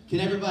 Can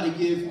everybody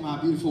give my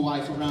beautiful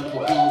wife a round of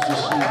applause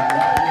this morning?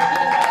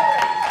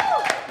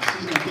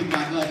 She's going to kick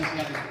my butt. She's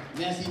got this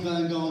messy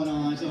bun going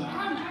on. So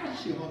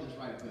she'll hold this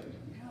right quick.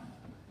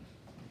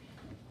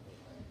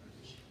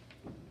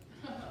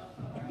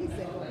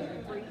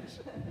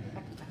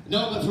 No,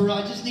 but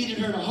I just needed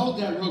her to hold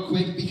that real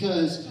quick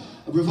because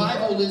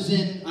revival is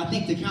in, I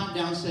think the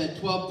countdown said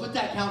 12. Put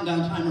that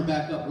countdown timer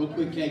back up real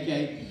quick,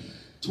 KK.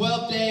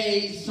 12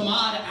 days, some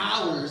odd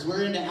hours.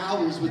 We're into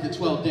hours with the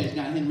 12 days.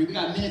 Now, Henry, we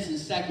got minutes and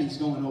seconds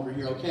going over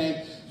here,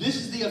 okay? This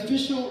is the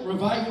official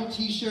revival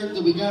t-shirt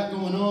that we got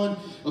going on.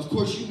 Of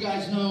course, you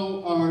guys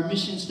know our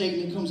mission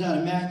statement comes out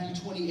of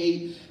Matthew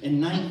 28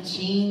 and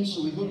 19.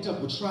 So we hooked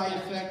up with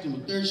Tri-Effect and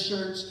with their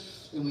shirts.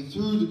 And we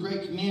threw the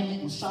Great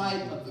Commandment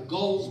inside of the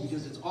goals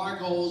because it's our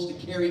goals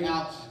to carry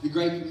out the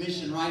Great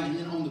Commission, right? And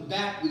then on the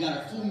back, we got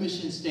our full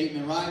mission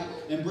statement, right?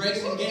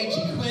 Embrace, engage,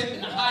 equip,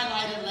 and the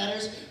highlighted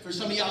letters for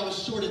some of y'all with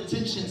short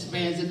attention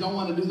spans that don't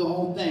want to do the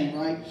whole thing,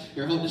 right?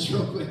 Here, hold this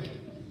real quick.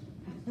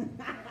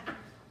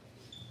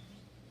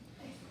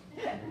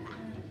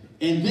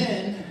 And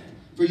then,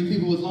 for you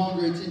people with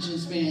longer attention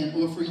span,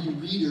 or for you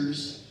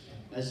readers,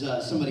 as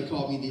somebody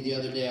called me the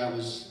other day, I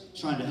was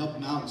trying to help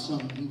him out,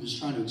 and he was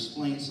trying to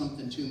explain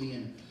something to me,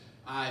 and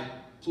I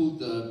pulled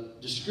the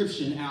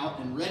description out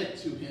and read it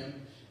to him,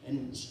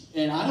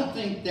 and I don't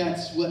think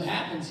that's what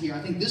happens here. I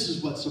think this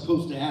is what's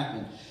supposed to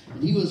happen.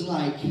 And he was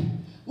like,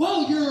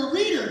 whoa, you're a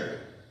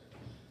reader.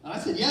 And I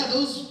said, yeah,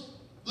 those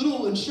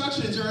little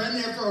instructions are in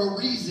there for a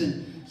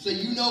reason, so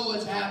you know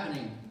what's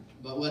happening,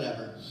 but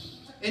whatever.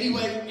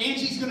 Anyway,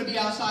 Angie's going to be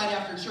outside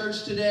after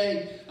church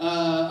today,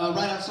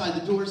 right outside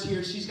the doors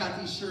here. She's got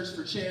these shirts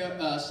for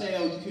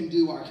sale. You can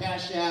do our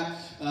Cash App.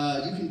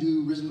 You can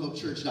do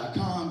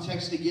risenhopechurch.com.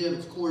 Text to give,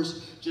 of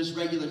course, just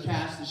regular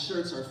cash. The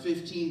shirts are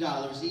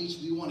 $15 each.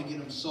 We want to get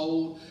them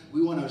sold.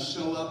 We want to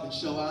show up and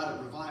show out at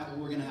Revival.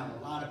 We're going to have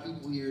a lot of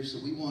people here, so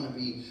we want to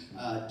be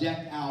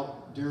decked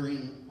out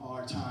during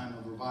our time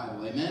of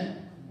Revival.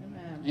 Amen?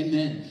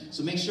 Amen.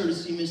 So make sure to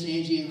see Miss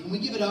Angie. And can we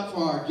give it up for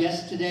our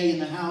guest today in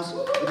the house? If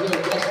you're a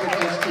guest with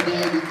us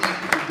today, we thank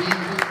you for being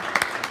here.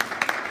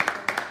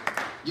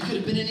 You could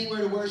have been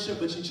anywhere to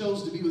worship, but you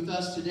chose to be with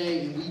us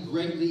today, and we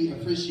greatly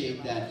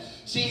appreciate that.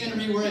 See,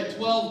 Henry, we're at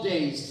 12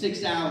 days,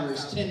 6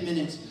 hours, 10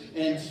 minutes,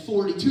 and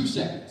 42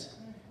 seconds.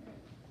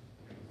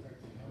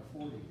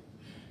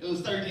 It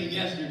was 13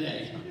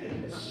 yesterday.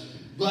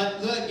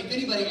 But look, if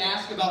anybody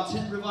asks about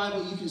Tent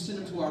Revival, you can send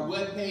them to our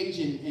webpage,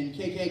 and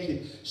KK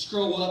can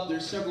scroll up.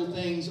 There's several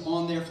things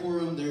on there for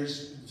them.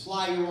 There's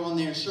flyer on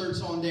there,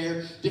 shirts on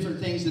there,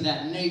 different things of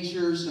that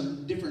nature,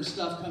 some different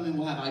stuff coming.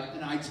 We'll have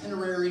an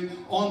itinerary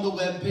on the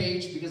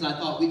webpage because I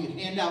thought we could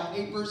hand out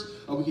papers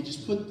or we could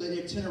just put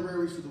the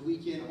itinerary for the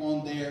weekend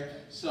on there.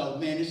 So,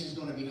 man, this is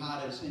going to be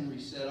hot, as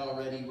Henry said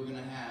already. We're going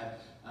to have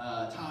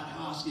Todd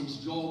Hoskins,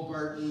 Joel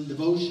Burton,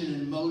 Devotion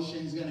in Motion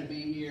is going to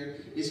be here.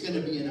 It's going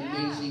to be an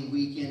amazing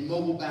weekend.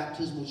 Mobile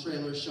baptismal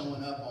trailer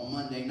showing up on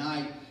Monday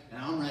night,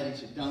 and I'm ready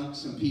to dunk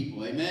some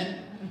people. Amen?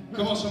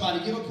 Come on,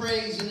 somebody, give a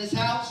praise in this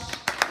house.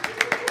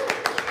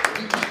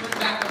 You can put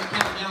back on the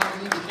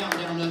countdown. Leave the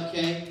countdown up,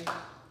 okay?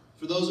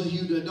 For those of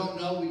you that don't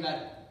know, we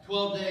got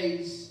 12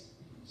 days,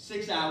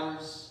 6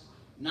 hours,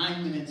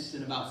 9 minutes,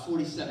 and about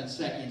 47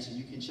 seconds, and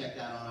you can check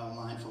that out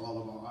online for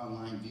all of our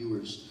online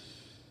viewers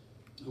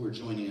who are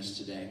joining us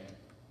today.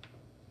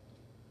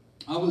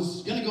 I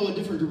was going to go a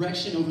different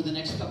direction over the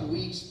next couple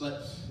weeks,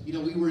 but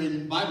we were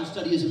in Bible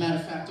study, as a matter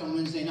of fact, on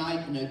Wednesday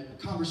night, and a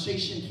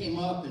conversation came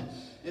up, and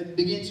it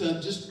began to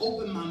just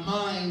open my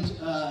mind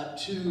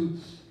to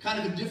kind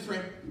of a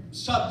different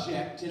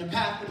subject and a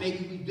path that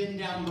maybe we've been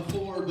down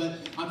before, but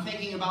I'm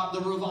thinking about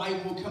the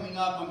revival coming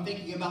up. I'm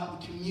thinking about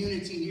the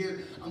community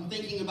here. I'm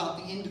thinking about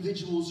the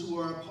individuals who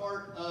are a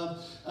part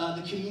of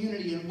the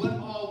community and what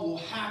all will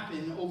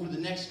happen over the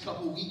next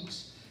couple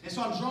weeks. And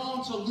so I'm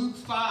drawn to Luke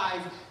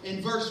 5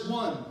 in verse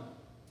 1.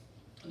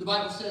 The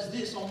Bible says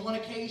this: on one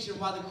occasion,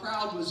 while the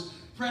crowd was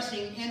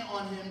pressing in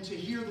on him to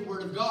hear the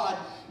word of God,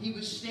 he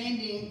was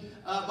standing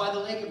by the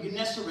lake of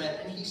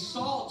Gennesaret, and he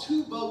saw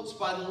 2 boats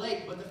by the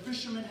lake, but the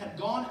fishermen had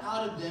gone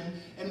out of them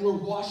and were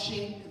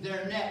washing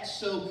their nets.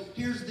 So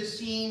here's the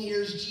scene.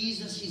 Here's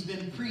Jesus. He's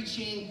been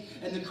preaching,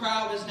 and the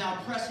crowd is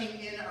now pressing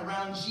in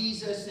around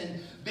Jesus,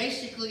 and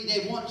basically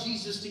they want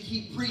Jesus to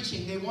keep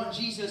preaching. They want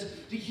Jesus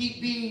to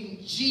keep being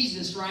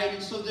Jesus, right?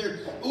 And so they're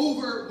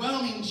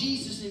overwhelming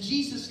Jesus, and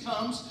Jesus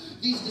comes.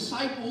 These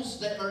disciples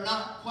that are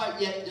not quite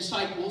yet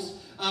disciples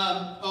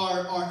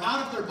are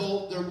out of their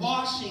boat. They're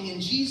washing,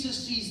 and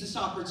Jesus sees this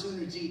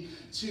opportunity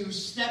to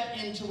step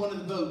into one of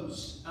the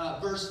boats.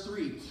 Verse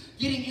 3.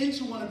 Getting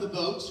into one of the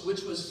boats,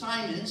 which was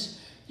Simon's,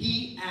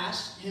 he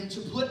asked him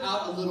to put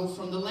out a little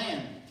from the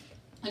land.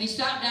 And he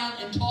sat down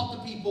and taught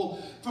the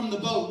people from the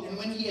boat. And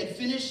when he had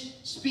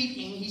finished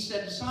speaking, he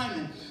said to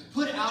Simon,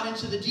 "Put out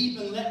into the deep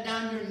and let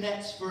down your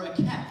nets for a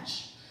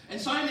catch." And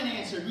Simon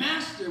answered,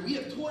 "Master, we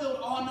have toiled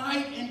all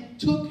night and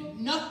took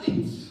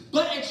nothing.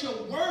 But at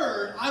your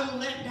word, I will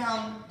let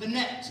down the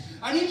net."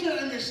 I need you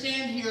to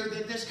understand here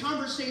that this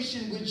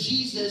conversation with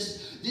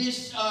Jesus,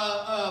 this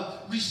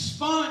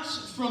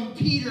response from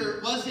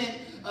Peter wasn't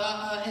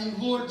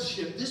in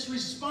lordship. This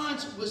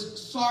response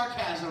was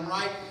sarcasm,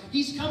 right?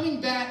 He's coming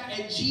back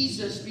at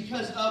Jesus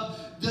because of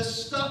the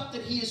stuff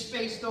that he has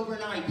faced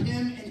overnight.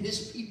 Him and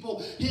his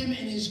people, him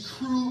and his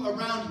crew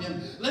around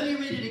him. Let me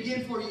read it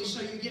again for you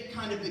so you get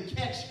kind of the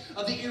catch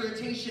of the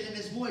irritation in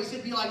his voice.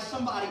 It'd be like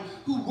somebody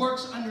who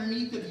works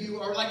underneath of you,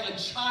 or like a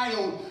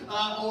child,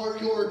 or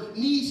your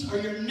niece, or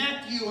your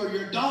nephew, or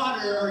your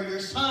daughter, or your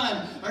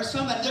son, or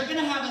somebody. They're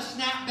going to have a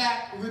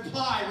snapback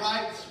reply,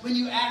 right? When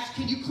you ask,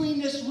 "Can you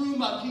clean this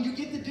room up? Can you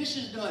get the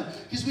dishes done?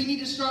 Because we need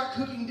to start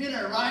cooking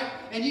dinner," right?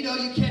 And you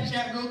catch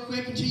that real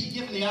quick until you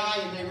give them the eye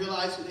and they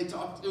realize who they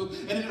talk to.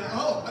 And then,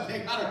 they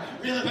got to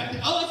reel it back.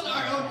 Oh,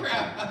 sorry, oh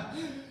crap.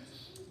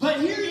 But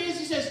here he is.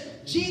 He says,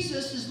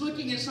 Jesus is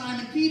looking at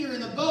Simon Peter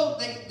in the boat.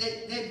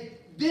 They've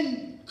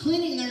been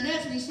cleaning their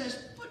nets, and he says,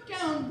 "Put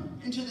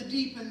down into the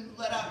deep and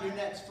let out your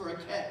nets for a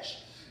catch."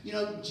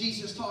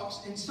 Jesus talks,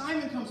 and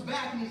Simon comes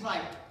back and he's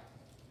like,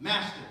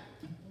 "Master,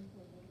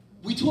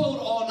 we toiled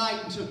all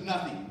night and took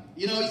nothing."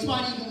 He's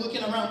probably even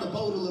looking around the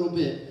boat a little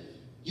bit.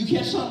 "You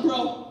catch something,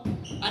 bro?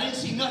 I didn't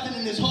see nothing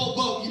in this whole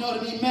boat. You know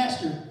what I mean,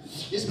 Master?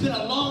 It's been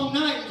a long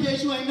night, in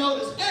case you ain't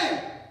noticed."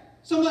 Hey,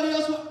 somebody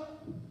else,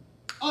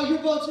 "Oh, your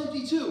boat's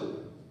empty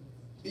too."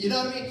 You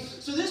know what I mean?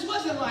 So this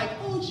wasn't like,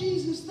 "Oh,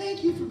 Jesus,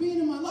 thank you for being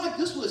in my life."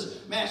 This was,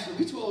 "Master,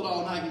 we toiled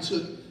all night and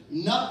took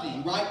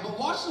nothing," right? But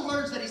watch the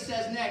words that he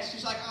says next.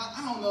 He's like,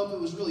 I don't know if it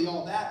was really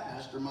all that,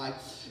 Pastor Mike.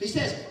 He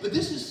says, but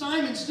this is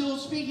Simon still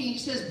speaking. He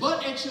says,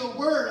 "But at your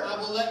word, I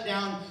will let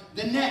down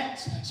the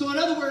net." So in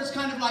other words,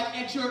 kind of like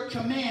at your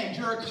command.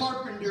 You're a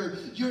carpenter.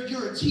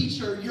 You're a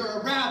teacher. You're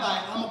a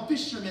rabbi. I'm a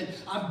fisherman.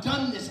 I've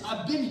done this.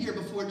 I've been here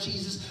before,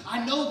 Jesus.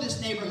 I know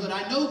this neighborhood.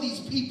 I know these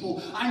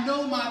people. I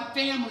know my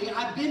family.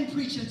 I've been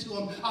preaching to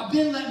them. I've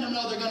been letting them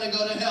know they're going to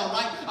go to hell,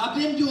 right? I've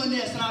been doing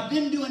this and I've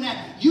been doing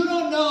that. You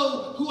don't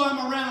know who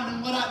I'm around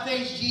and what I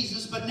face,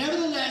 Jesus. But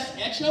nevertheless,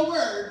 at your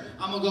word,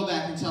 I'm going to go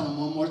back and tell them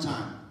one more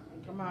time.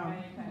 Come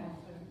on.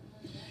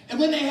 And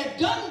when they had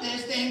done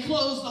this, they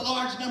enclosed a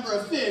large number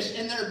of fish,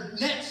 and their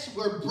nets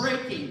were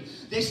breaking.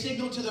 They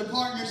signaled to their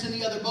partners in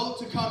the other boat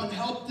to come and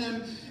help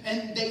them,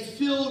 and they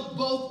filled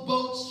both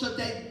boats so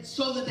that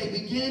so that they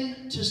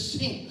begin to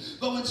sink.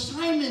 But when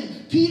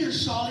Simon Peter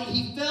saw it,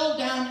 he fell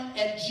down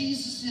at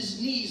Jesus'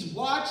 knees.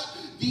 Watch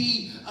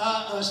the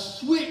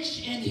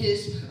switch in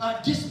his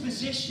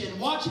disposition.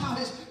 Watch how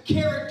his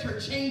character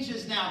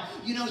changes now.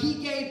 You know, he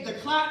gave the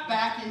clap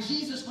back, and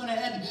Jesus went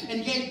ahead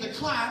and gave the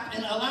clap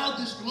and allowed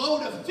this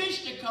load of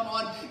fish to come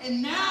on.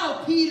 And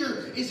now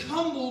Peter is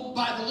humbled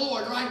by the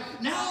Lord, right?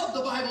 Now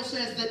the Bible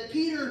says that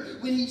Peter,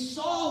 when he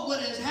saw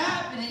what is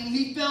happening,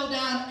 he fell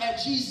down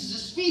at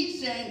Jesus'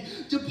 feet saying,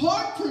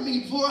 "Depart from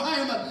me, for I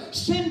am a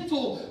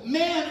sinful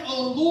man,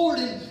 O Lord."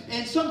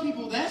 And some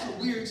people, that's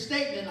a weird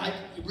statement. Like,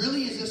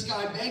 really, is this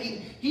guy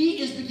begging?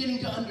 He is beginning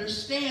to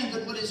understand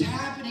that what is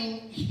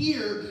happening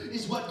here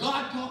is what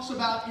God talks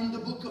about in the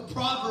book of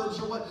Proverbs,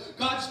 or what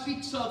God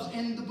speaks of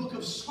in the book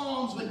of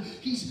Psalms, when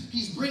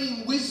he's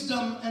bringing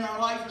wisdom in our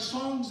life, or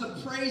songs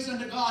of praise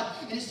unto God.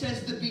 And it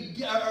says the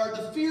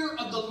fear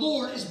of the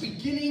Lord is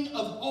beginning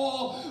of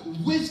all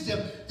wisdom.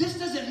 This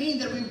doesn't mean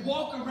that we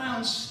walk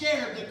around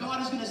scared that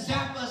God is going to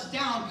zap us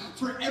down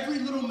for every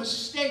little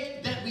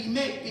mistake that we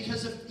make,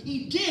 because if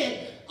he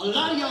did, a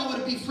lot of y'all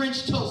would be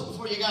French toast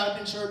before you got up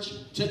in church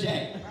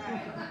today.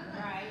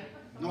 Right.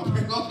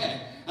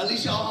 Okay. At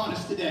least y'all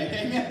honest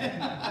today.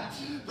 Amen.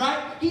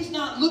 Right? He's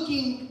not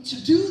looking to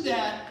do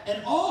that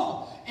at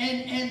all.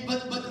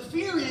 But the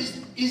fear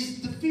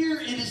is the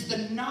fear, it is the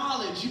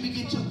knowledge. You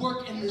begin to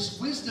work in this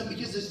wisdom,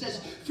 because it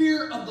says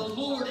fear of the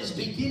Lord is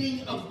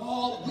beginning of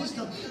all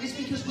wisdom. It's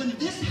because when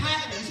this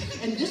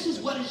happens, and this is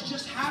what has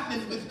just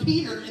happened with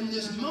Peter in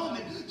this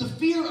moment, the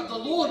fear of the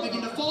Lord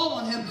began to fall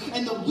on him,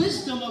 and the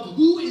wisdom of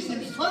who is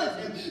in front of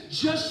him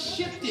just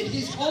shifted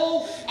his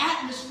whole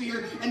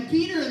atmosphere. And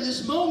Peter in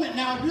this moment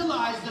now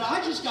realized that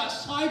I just got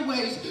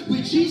sideways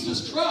with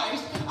Jesus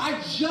Christ.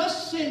 I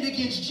just sinned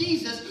against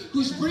Jesus,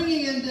 who's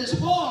bringing in this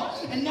law,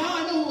 and now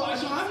I know who I am.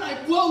 So I'm like,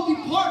 whoa,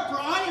 depart, for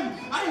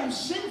I am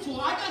sinful.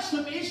 I got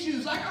some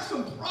issues. I got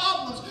some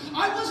problems.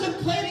 I wasn't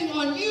planning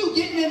on you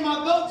getting in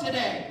my boat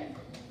today.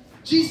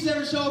 Jesus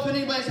ever show up in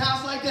anybody's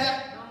house like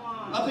that?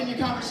 Up in your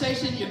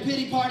conversation, your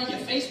pity party,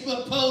 your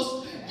Facebook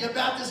post, you're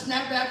about to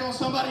snap back on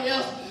somebody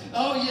else.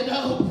 Oh, you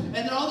know, and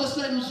then all of a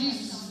sudden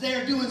Jesus is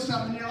there doing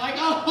something. You're like,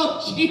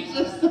 oh,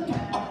 Jesus,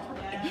 depart.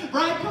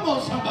 Right? Come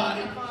on,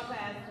 somebody.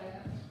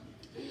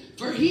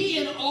 For he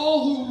and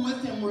all who were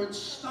with him were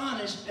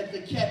astonished at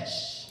the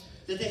catch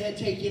that they had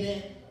taken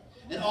in.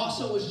 And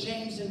also was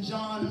James and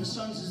John and the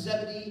sons of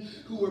Zebedee,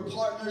 who were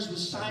partners with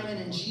Simon.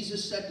 And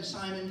Jesus said to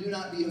Simon, "Do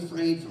not be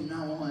afraid. From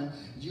now on,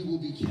 you will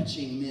be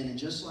catching men." And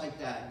just like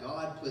that,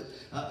 God put,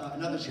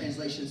 another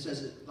translation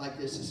says it like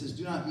this. It says,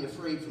 "Do not be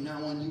afraid. From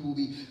now on, you will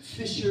be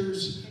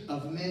fishers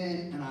of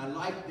men." And I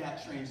like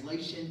that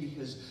translation,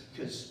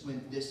 because when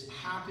this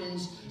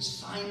happens,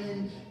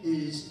 Simon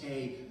is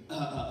a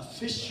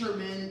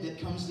fisherman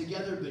that comes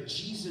together, but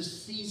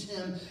Jesus sees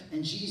him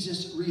and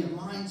Jesus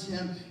realigns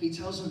him. He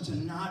tells him to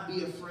not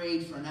be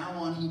afraid. From now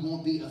on, he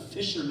won't be a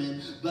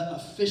fisherman, but a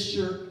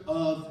fisher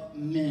of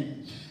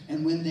men.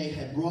 And when they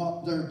had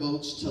brought their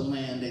boats to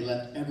land, they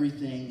left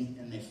everything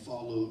and they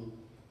followed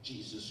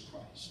Jesus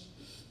Christ.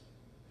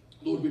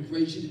 Lord, we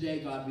praise you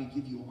today. God, we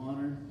give you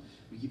honor.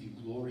 We give you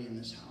glory in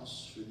this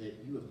house, for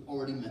that you have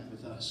already met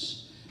with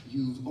us.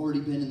 You've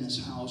already been in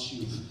this house.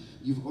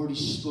 You've already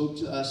spoke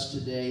to us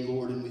today,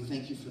 Lord, and we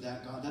thank you for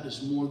that, God. That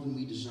is more than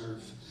we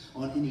deserve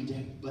on any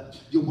day. But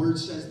your word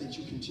says that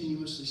you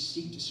continuously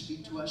seek to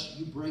speak to us.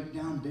 You break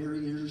down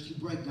barriers. You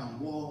break down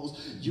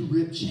walls. You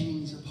rip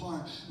chains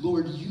apart.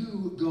 Lord,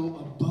 you go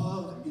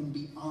above and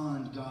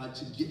beyond, God,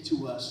 to get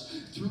to us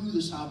through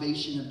the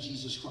salvation of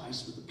Jesus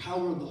Christ with the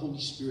power of the Holy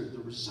Spirit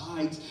that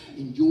resides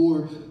in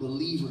your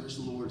believers,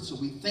 Lord. So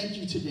we thank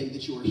you today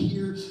that you are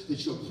here,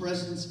 that your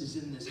presence is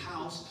in this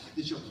house,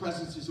 that your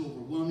presence is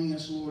overwhelming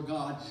us, Lord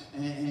God,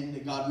 and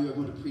that, God, we are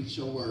going to preach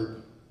your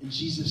word. In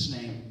Jesus'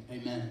 name,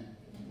 amen.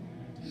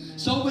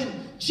 So when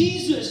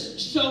Jesus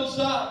shows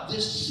up,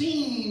 this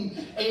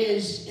scene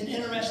is an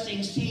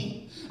interesting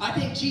scene. I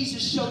think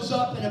Jesus shows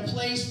up in a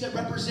place that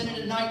represented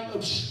a night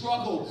of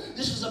struggle.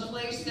 This was a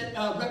place that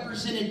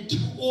represented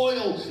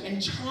toil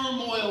and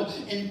turmoil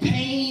and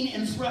pain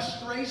and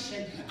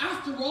frustration.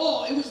 After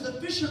all, it was the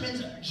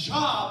fishermen's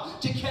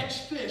job to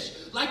catch fish.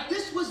 Like,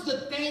 this was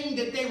the thing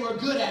that they were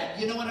good at.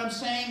 You know what I'm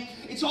saying?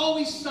 It's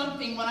always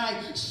something when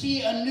I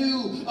see a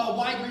new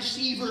wide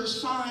receiver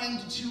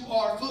signed to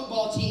our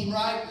football team,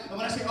 right? And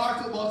when I say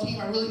our football team,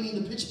 I really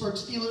mean the Pittsburgh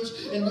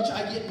Steelers, in which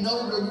I get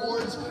no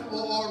rewards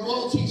or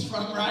royalties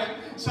from, right?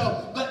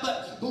 So,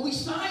 but we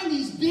sign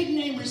these big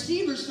name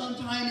receivers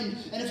sometime,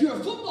 and if you're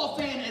a football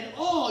fan at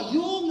all,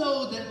 you'll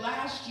know that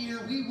last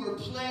year we were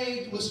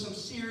plagued with some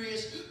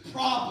serious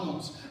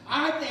problems.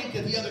 I think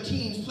that the other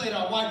teams played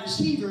our wide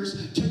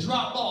receivers to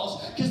drop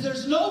balls, because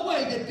there's no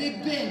way that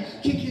Big Ben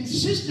can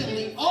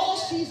consistently all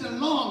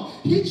season long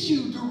hit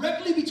you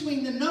directly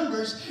between the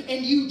numbers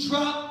and you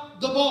drop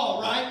the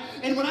ball, right?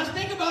 And when I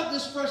think about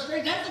this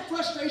frustration, that's the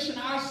frustration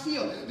I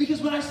feel.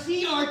 Because when I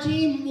see our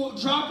team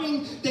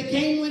dropping the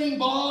game-winning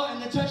ball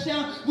and the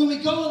touchdown, when we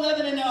go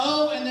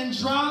 11-0 and then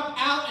drop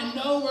out and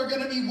know we're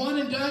going to be one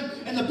and done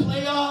in the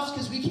playoffs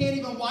because we can't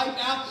even wipe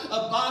out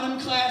a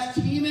bottom-class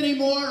team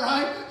anymore,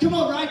 right? Come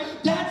on, right?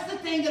 That's the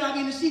thing that I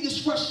mean to see,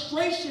 this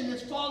frustration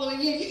that's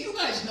following in. You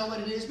guys know what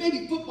it is.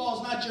 Maybe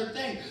football's not your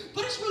thing,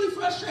 but it's really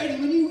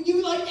frustrating when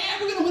you like,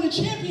 we're going to win a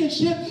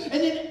championship,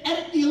 and then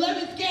at the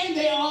 11th game,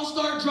 they all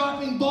start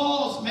dropping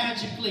balls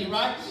magically,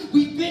 right?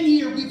 We've been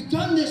here. We've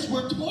done this.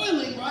 We're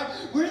toiling, right?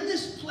 We're in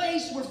this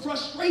place where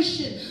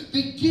frustration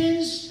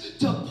begins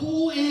to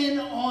pull in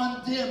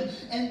on them.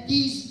 And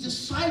these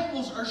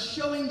disciples are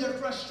showing their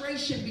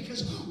frustration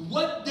because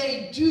what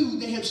they do,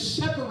 they have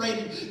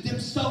separated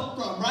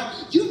themselves from, right?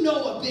 You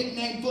know a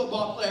big-name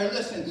football player.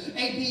 Listen,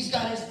 AB's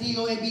got his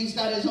deal. AB's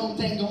got his own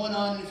thing going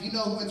on. And if you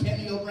know who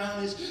Antonio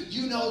Brown is,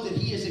 you know that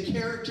he is a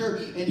character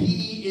and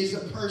he is a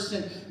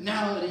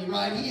personality,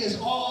 right? He is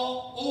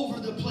all over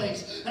the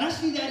place. And I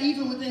see that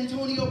even with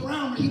Antonio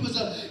Brown, where he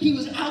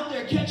was out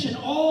there catching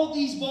all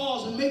these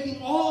balls and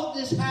making all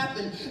this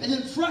happen. And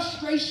then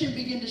frustration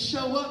began to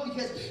show up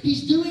because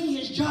he's doing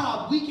his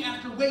job week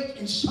after week,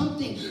 and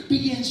something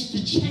begins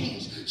to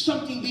change.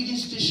 Something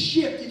begins to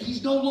shift, and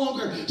he's no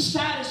longer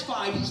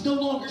satisfied. He's no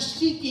longer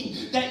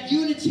seeking that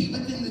unity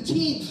within the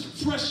team.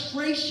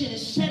 Frustration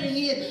is setting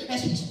in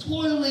as he's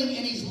toiling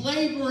and he's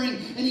laboring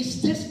and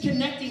he's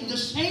disconnecting. The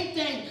same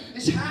thing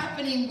is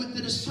happening with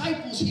the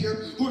disciples here,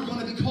 who are going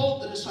to be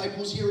called the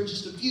disciples here in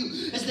just a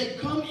few, as they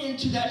come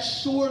into that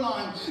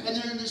shoreline and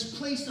they're in this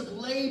place of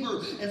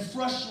labor and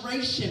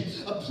frustration,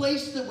 a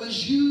place that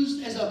was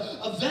used as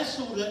a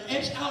vessel to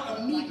etch out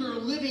a meager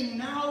living.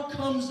 Now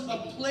comes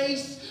a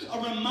place, a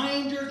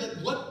reminder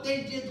that what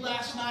they did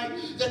last night,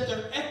 that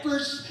their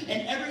efforts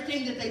and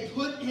everything that they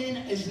put in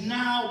is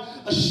now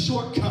a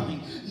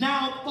shortcoming,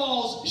 now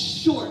falls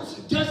short,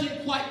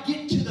 doesn't quite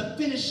get to the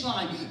finish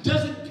line,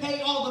 doesn't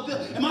pay all the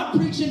bills. Am I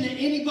preaching to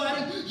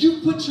anybody?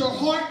 You put your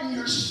heart and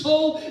your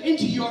soul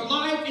into your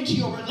life, into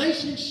your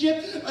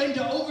relationship,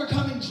 into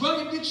overcoming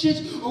drug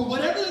addictions or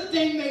whatever the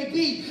thing may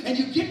be, and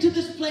you get to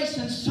this place,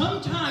 and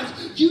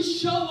sometimes you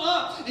show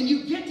up and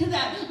you get to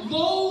that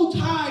low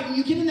tide and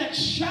you get in that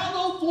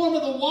shallow form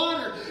of the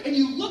water and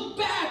you look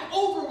back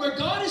over where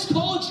God has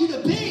called you to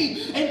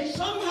be, and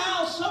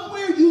somehow,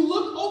 somewhere you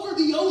look over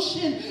the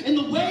ocean and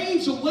the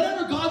waves or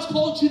whatever God's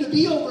called you to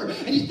be over,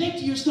 and you think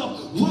to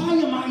yourself, why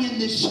am I in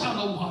this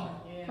shallow water?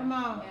 Come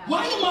on.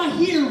 Why am I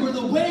here where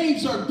the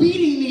waves are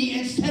beating me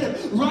instead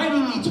of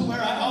riding me to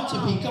where I ought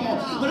to be? Come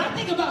on. When I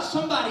think about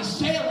somebody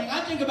sailing,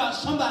 I think about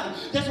somebody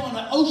that's on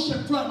the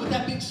ocean front with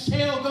that big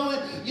sail going.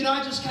 You know,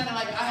 I just kind of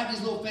like, I have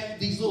these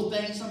little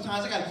things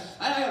sometimes. I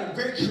got a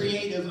very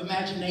creative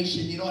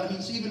imagination, you know what I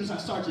mean? So even as I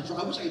start to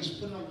draw, I wish I could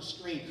just put it on the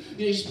screen.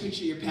 You know, just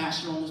picture your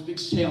pastor on this big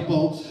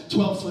sailboat,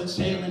 12-foot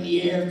sail in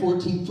the air,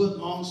 14-foot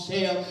long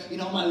sail. You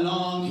know, my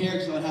long hair,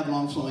 because I would have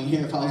long flowing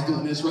hair if I was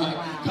doing this right.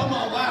 Come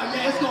on, wow,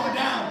 yeah, it's going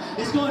down.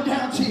 It's going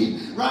down, T,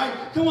 right?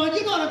 Come on,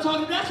 you know what I'm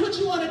talking about. That's what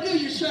you want to do.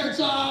 Your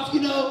shirt's off, you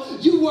know.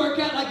 You work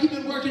out like you've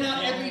been working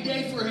out every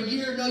day for a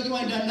year. No, you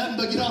ain't done nothing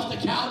but get off the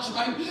couch,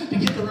 right, to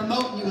get the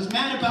remote, and you was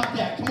mad about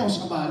that. Come on,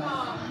 somebody.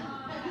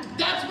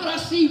 That's what I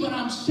see when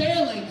I'm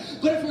sailing.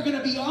 But if we're going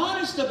to be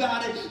honest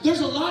about it, there's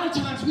a lot of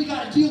times we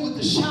got to deal with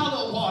the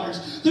shallow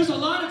waters. There's a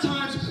lot of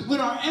times when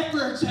our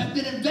efforts have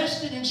been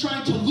invested in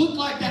trying to look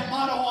like that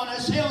model on a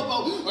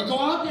sailboat or go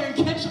out there and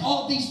catch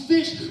all these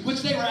fish,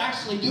 which they were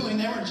actually doing.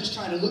 They weren't just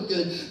trying to look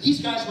good.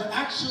 These guys were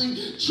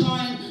actually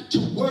trying to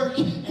work,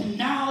 and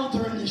now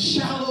they're in this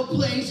shallow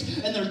place,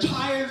 and they're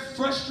tired,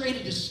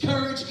 frustrated,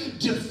 discouraged,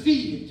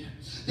 defeated.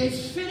 They've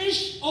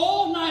finished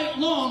all night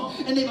long,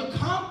 and they've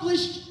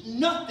accomplished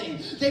nothing.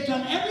 They've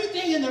done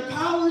everything in their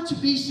power to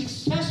be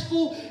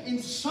successful, and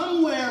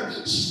somewhere,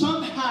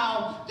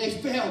 somehow, they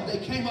failed. They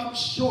came up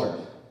short.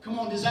 Come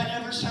on, does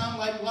that ever sound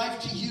like life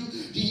to you?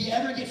 Do you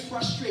ever get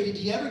frustrated?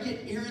 Do you ever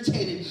get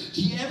irritated?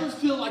 Do you ever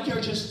feel like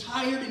you're just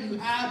tired and you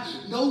have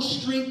no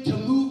strength to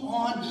move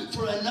on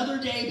for another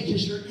day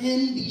because you're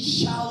in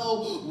these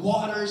shallow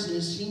waters and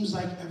it seems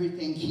like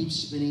everything keeps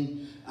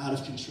spinning out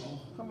of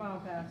control? Come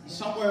on, Pastor.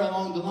 Somewhere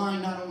along the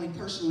line, not only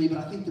personally, but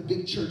I think the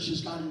big church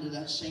has got into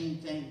that same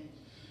thing.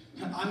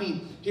 I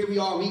mean, here we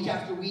are week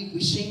after week.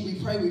 We sing, we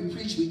pray, we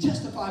preach, we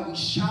testify, we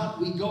shout,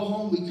 we go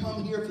home, we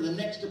come here for the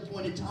next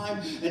appointed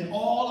time. And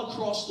all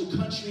across the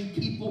country,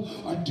 people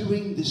are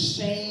doing the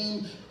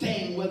same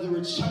thing, whether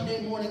it's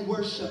Sunday morning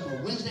worship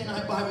or Wednesday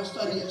night Bible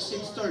study at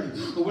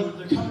 6:30, or whether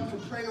they're coming for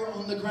prayer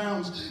on the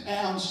grounds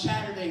on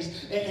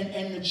Saturdays.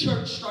 And the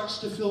church starts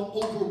to feel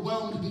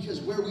overwhelmed because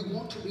where we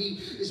want to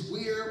be is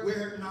where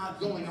we're not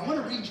going. I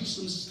want to read you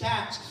some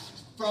stats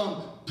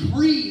from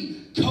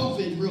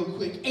pre-COVID real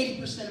quick.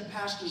 80% of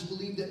pastors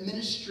believe that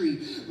ministry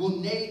will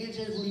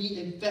negatively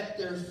affect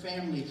their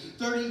family.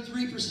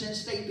 33%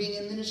 say being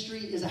in ministry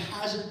is a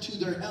hazard to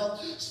their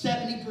health.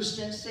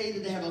 70% say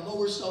that they have a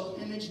lower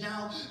self-image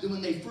now than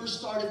when they first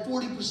started.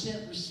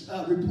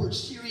 40% report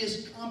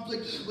serious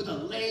conflict with a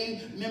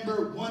lay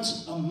member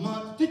once a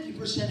month.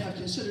 50% have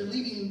considered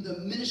leaving the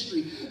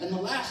ministry in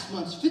the last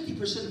months.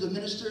 50% of the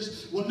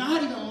ministers will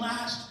not even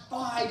last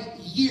 5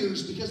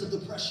 years because of the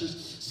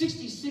pressures.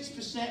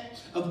 66%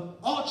 of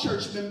all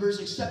church members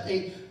except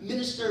a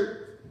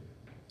minister,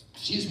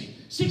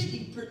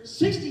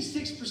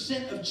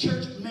 66% of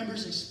church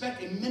members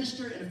expect a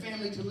minister and a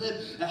family to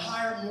live at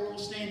higher moral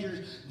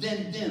standards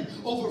than them.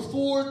 Over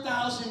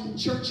 4,000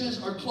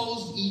 churches are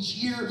closed each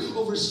year.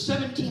 Over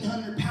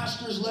 1,700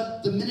 pastors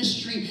left the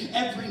ministry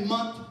every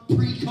month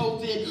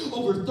pre-COVID.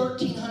 Over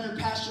 1,300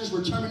 pastors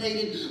were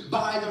terminated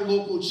by their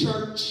local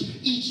church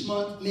each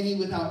month, many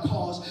without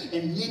cause.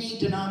 And many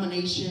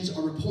denominations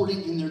are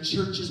reporting in their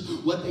churches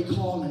what they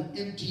call an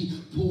empty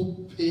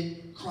pulpit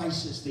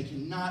crisis. They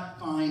cannot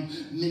find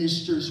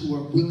ministers who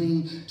are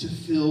willing to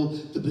fill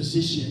the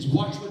positions.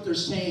 Watch what they're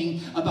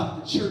saying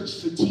about the church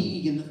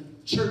fatigue and the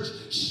church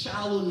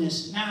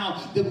shallowness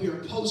now that we are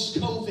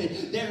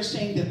post-COVID. They're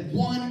saying that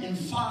 1 in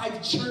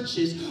 5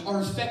 churches are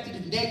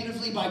affected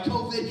negatively by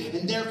COVID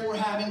and therefore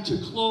having to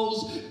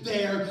close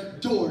their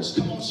doors.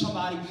 Come on,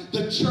 somebody.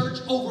 The church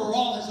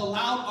overall has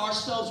allowed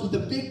ourselves, with the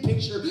big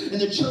picture in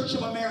the Church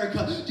of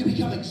America, to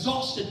become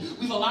exhausted.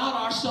 We've allowed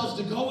ourselves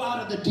to go out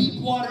of the deep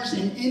waters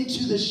and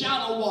into the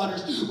shallow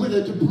waters where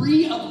the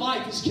debris of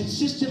life is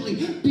consistently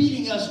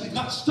beating us. We've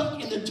got stuck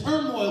in the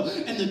turmoil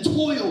and the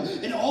toil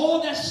and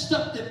all that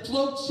stuff that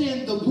floats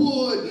in, the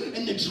wood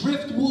and the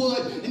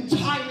driftwood and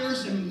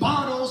tires and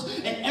bottles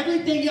and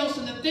everything else.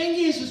 And the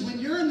thing is when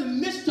you're in the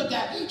midst of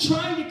that,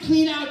 trying to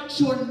clean out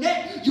your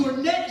net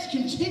is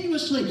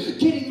continuously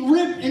getting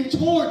ripped and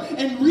torn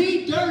and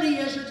re-dirty.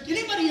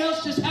 Anybody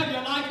else just have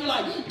your life? You're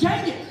like,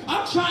 dang it,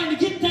 I'm trying to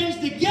get things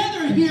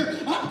together here.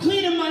 I'm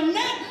cleaning my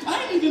net.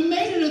 I ain't even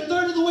made it a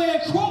third of the way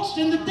across,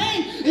 and the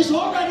thing is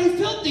already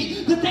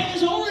filthy. The thing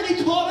is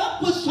already caught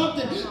up with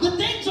something. The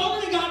thing's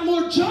already got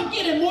more junk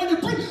in it, more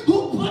debris.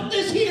 Who put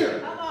this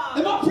here?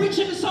 Am I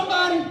preaching to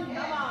somebody?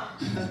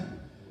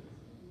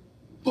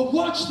 But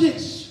watch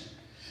this.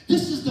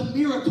 This is the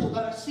miracle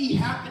that I see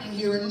happening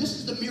here, and this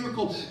is the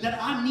miracle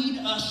that I need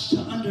us to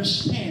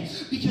understand,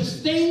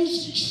 because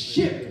things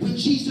shift when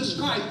Jesus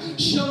Christ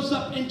shows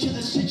up into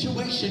the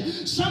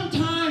situation.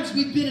 Sometimes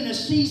we've been in a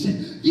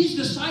season. These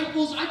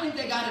disciples, I think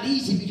they got it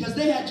easy because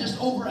they had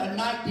just over a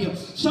night deal.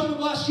 Some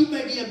of us, you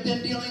maybe have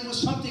been dealing with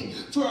something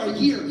for a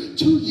year,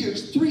 2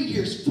 years, 3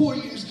 years, 4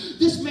 years.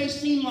 This may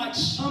seem like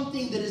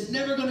something that is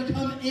never going to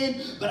come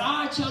in, but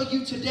I tell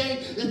you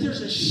today that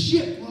there's a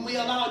shift when we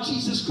allow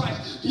Jesus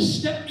Christ to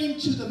step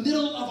into the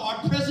middle of our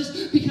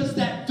presence, because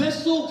that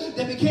vessel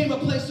that became a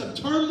place of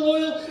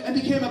turmoil and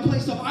became a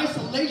place of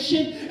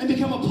isolation and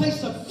become a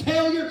place of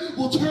failure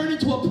will turn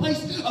into a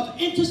place of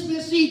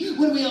intimacy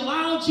when we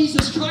allow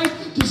Jesus Christ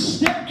to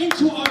step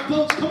into our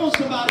boats. Come on,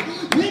 somebody.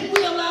 When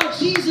we allow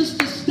Jesus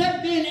to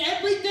step in,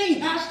 everything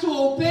has to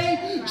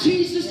obey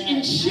Jesus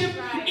and shift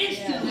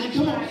instantly.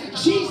 Come on.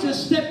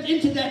 Jesus stepped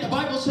into that. The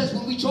Bible says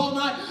when we draw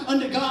nigh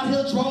unto God,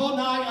 He'll draw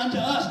nigh unto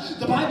us.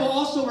 The Bible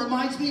also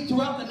reminds me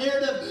throughout the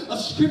narrative of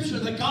Scripture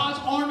that God's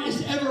arm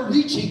is ever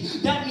reaching.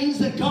 That means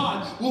that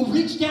God will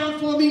reach down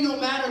for me no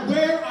matter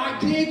where I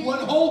dig,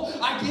 what hole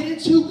I get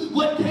into,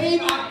 what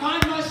cave I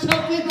find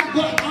myself in,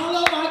 what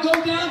hollow I go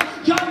down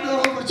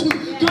yonder over to.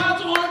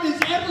 God's arm is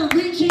ever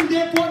reaching,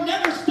 therefore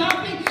never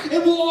stopping.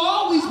 It will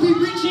always be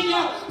reaching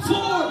out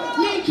for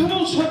me. Come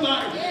on,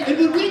 somebody. And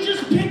when we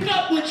just pick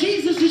up what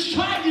Jesus is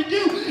trying to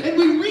do and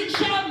we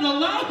reach out and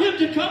allow Him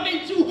to come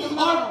into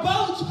our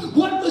boats,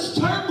 what was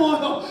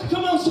turmoil?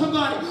 Come on,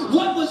 somebody.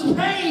 What was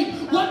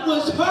pain? What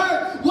was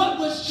hurt? What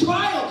was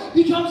trial?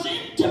 Becomes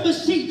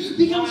intimacy,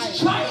 becomes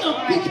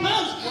triumph,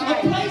 becomes a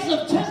place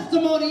of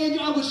testimony. And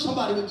I wish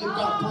somebody would give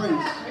God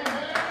praise.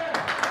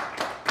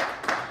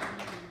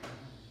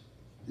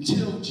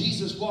 Until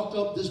Jesus walked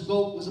up, this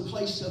boat was a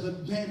place of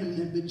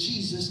abandonment, but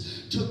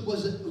Jesus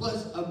was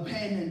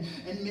abandoned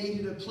and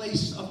made it a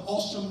place of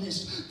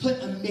awesomeness,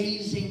 put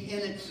amazing in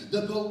it.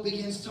 The boat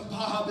begins to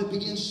bob, it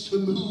begins to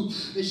move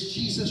as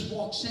Jesus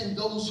walks in.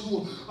 Those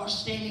who are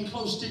standing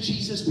close to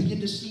Jesus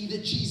begin to see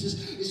that Jesus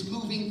is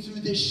moving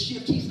through this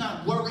shift. He's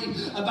not worried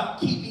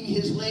about keeping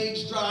his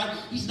legs dry.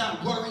 He's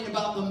not worried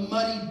about the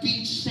muddy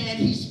beach sand.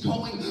 He's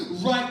going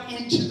right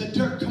into the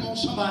dirt. Come on,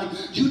 somebody.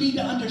 You need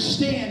to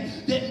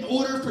understand that in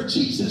order for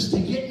Jesus to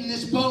get in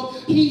this boat,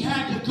 He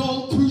had to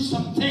go through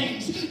some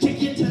things to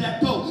get to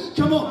that boat.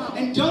 Come on.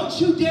 And don't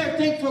you dare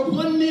think for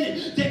 1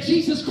 minute that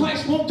Jesus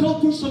Christ won't go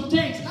through some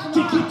things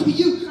to get to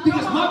you,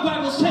 because my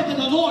Bible said that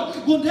the Lord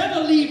will never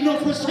leave nor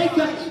forsake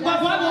us.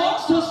 My Bible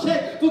also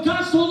said, for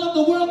God so loved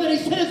the world that He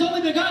sent His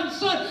only begotten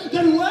Son,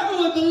 that whoever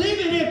would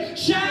believe in Him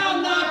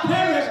shall not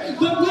perish,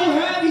 but will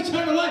have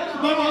eternal life.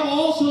 My Bible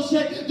also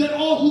said that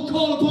all who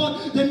call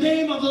upon the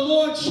name of the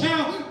Lord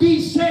shall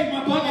be saved.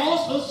 My Bible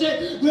also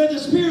said where the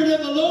Spirit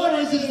of the Lord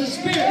is the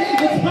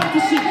Spirit of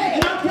prophecy.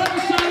 And I'm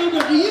prophesying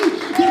over to you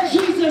that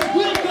Jesus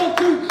will go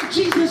through.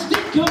 Jesus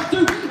come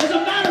through. As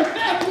a matter of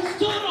fact, he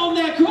stood on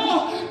that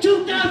cross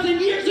 2,000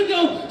 years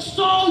ago,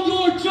 saw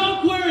your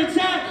junk where it's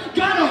at,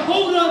 got a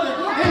hold of it,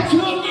 and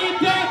took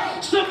it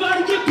back.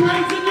 Somebody get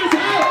praise in this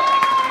house.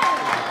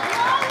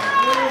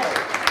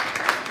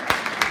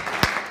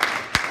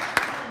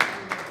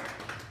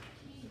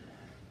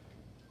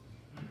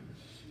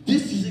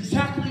 This is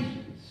exactly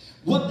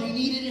what they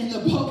needed in the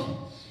book,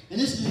 and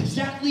this is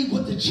exactly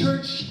what the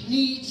church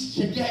needs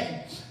today.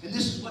 And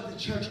this is what the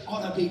church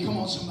ought to be. Come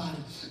on, somebody.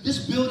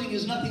 This building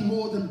is nothing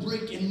more than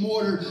brick and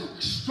mortar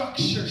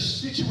structure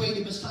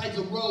situated beside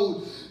the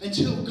road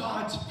until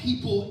God's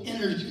people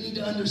enter. You need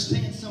to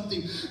understand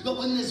something. But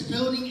when this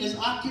building is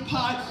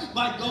occupied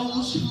by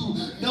those who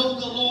know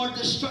the Lord,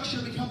 the structure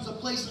becomes a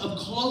place of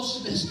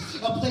closeness,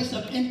 a place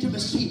of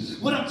intimacy.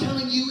 What I'm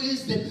telling you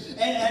is that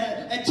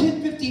at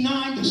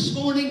 10:59 this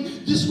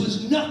morning, this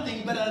was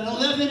nothing. But at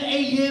 11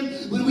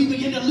 a.m., when we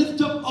begin to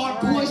lift up our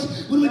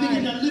voice, when we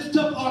begin to lift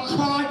up our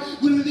cry,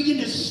 when we begin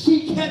to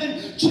seek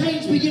heaven,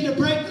 chains begin to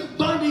break,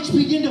 bondage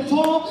begin to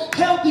fall,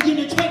 hell begin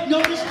to take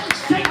notice.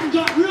 Satan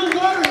got real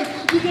worried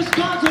because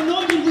God's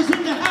anointing was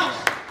in the house.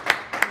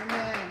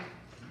 Amen.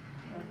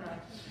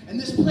 And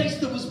this place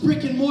that was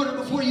brick and mortar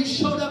before you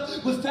showed up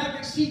with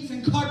fabric seats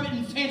and carpet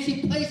and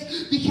fancy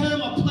place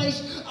became a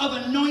place of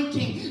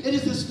anointing. It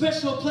is a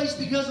special place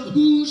because of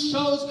who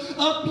shows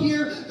up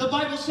here. The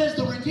Bible says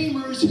the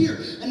Redeemer is here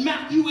in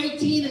Matthew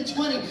 18 and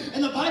 20.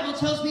 And the Bible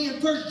tells me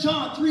in 1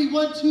 John 3,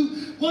 1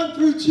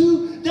 through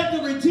 2, that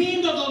the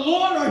redeemed of the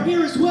Lord are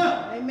here as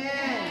well. Amen.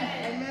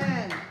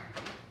 Amen.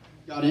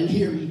 Y'all didn't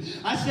hear me.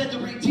 I said the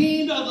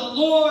redeemed of the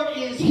Lord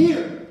is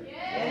here.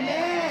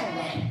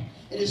 Amen.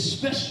 It is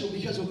special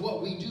because of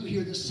what we do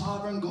here. The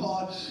sovereign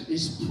God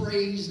is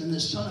praised and the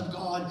Son of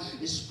God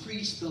is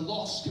preached. The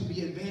lost can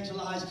be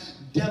evangelized.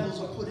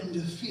 Devils are put into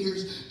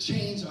fears.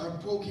 Chains are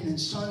broken and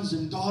sons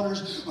and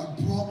daughters are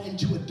brought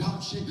into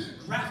adoption,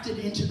 grafted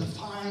into the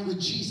vine with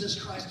Jesus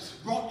Christ,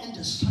 brought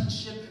into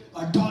sonship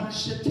or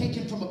daughtership,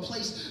 taken from a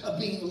place of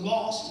being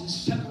lost and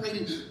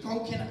separated,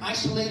 broken,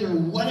 isolated, or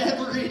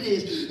whatever it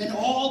is. And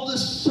all of a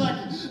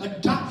sudden,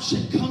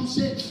 adoption comes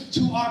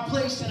into our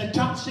place and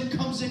adoption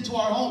comes into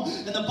our home.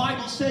 And the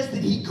Bible says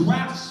that he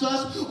grafts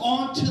us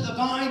onto the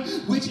vine,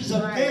 which is a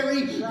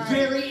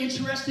very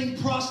interesting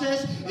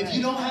process. If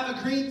you don't have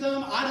a green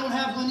thumb, I don't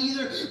have one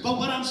either. But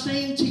what I'm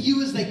saying to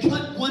you is they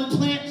cut one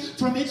plant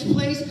from its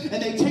place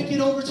and they take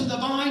it over to the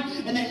vine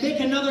and they make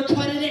another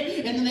cut in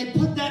it and then they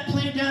put that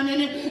plant down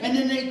in it and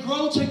then they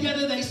grow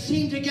together, they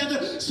sing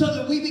together so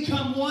that we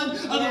become one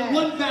under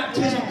one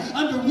baptism,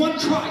 under one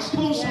Christ.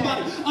 Come on,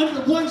 somebody.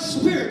 Under one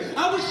Spirit.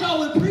 I wish y'all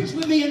would preach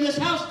with me in this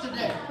house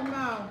today. Come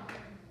on.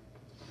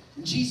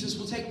 And Jesus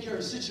will take care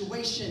of a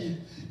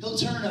situation. He'll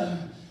turn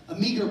a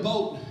meager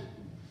boat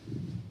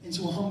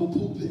into a humble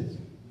pulpit.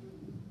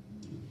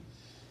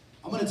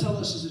 I'm going to tell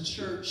us as a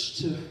church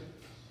to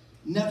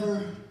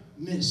never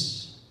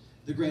miss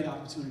the great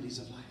opportunities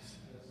of life.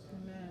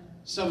 Amen.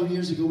 Several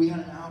years ago, we had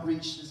an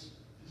outreach that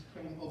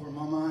came over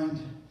my mind.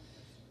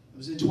 It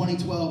was in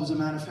 2012, as a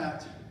matter of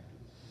fact.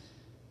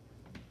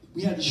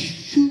 We had this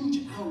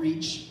huge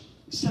outreach.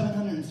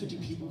 750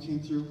 people came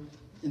through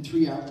in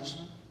 3 hours.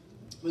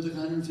 With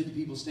 150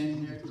 people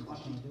standing there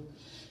watching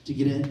to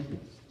get in.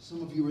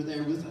 Some of you were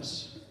there with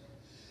us.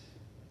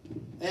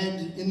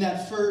 And in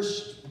that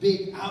first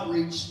big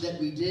outreach that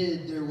we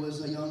did, there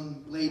was a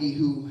young lady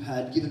who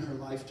had given her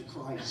life to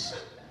Christ.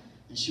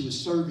 And she was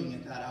serving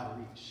at that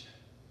outreach.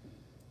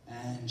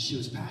 And she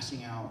was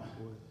passing out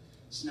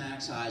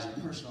snack-sized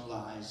or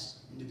personalized,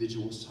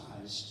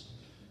 individual-sized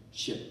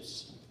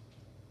chips.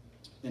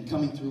 And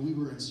coming through, we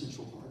were in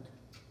Central Park.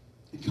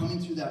 And coming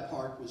through that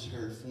park was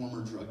her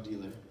former drug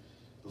dealer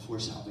before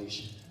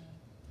salvation.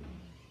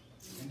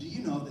 And do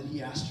you know that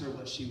he asked her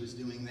what she was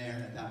doing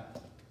there at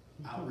that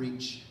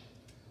outreach?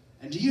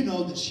 And do you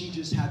know that she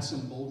just had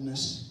some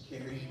boldness,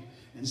 Carrie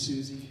and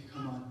Susie?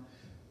 Come on.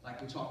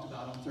 Like we talked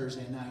about on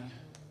Thursday night.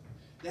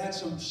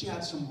 She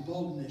had some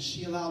boldness.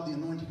 She allowed the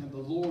anointing of the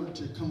Lord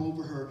to come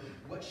over her.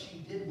 What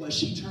she did was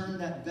she turned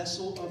that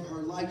vessel of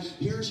her life.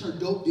 Here's her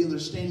dope dealer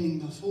standing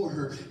before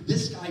her.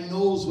 This guy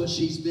knows what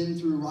she's been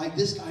through, right?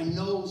 This guy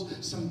knows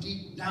some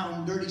deep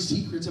down dirty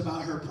secrets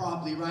about her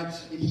probably, right?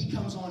 And he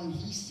comes on and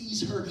he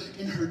sees her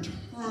in her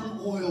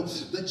turmoil.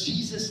 But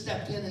Jesus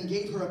stepped in and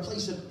gave her a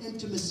place of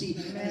intimacy.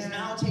 Amen. And has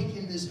now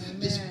taken this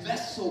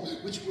vessel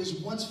which was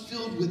once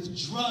filled with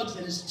drugs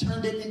and has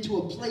turned it into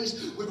a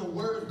place where the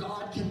Word of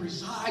God can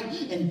reside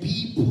and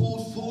be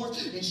pulled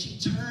forth. And she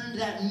turned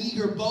that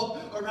meager boat,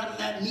 or rather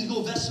that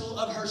meager vessel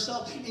of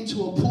herself,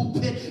 into a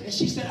pulpit. And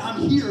she said,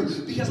 I'm here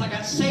because I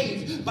got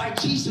saved by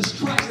Jesus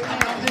Christ. I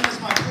know him as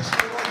my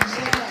personal Lord and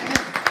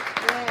Savior.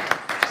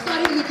 It's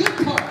not even the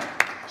good part.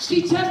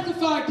 She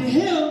testified to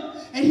him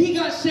and he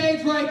got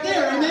saved right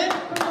there. Amen?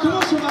 Come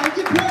on, somebody,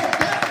 get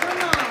praise.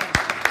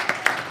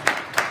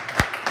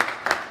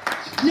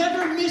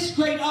 Never miss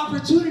great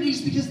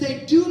opportunities because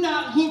they do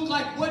not look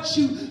like what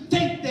you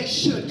think they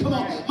should. Come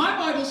on. My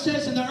Bible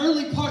says in the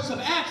early parts of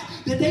Acts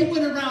that they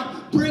went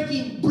around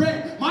breaking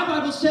bread. My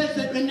Bible says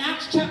that in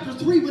Acts chapter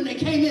 3, when they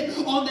came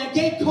in on that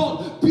gate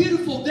called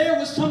Beautiful, there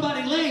was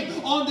somebody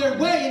laying on their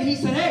way. And he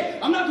said, hey,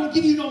 I'm not going to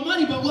give you no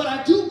money, but what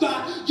I do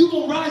got, you're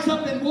going to rise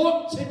up and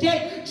walk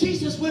today.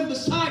 Jesus went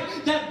beside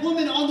that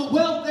woman on the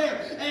well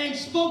there and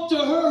spoke to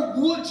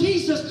her.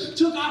 Jesus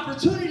took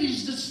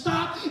opportunities to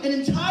stop an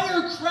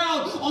entire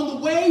crowd on the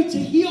way to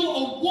heal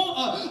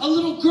a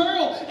little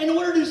girl in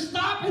order to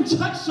stop and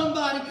touch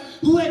somebody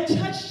who had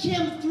touched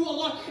him through a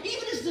lot.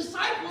 Even his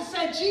disciples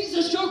said,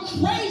 Jesus, you're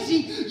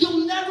crazy.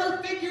 You'll never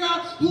figure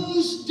out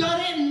who's done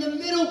it in the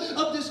middle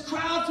of this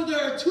crowd, for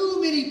there are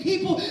too many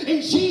people.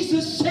 And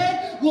Jesus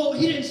said, well,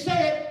 he didn't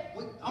say it.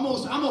 I'm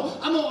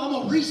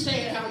gonna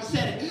re-say it how he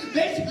said it.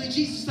 Basically,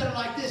 Jesus said it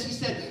like this. He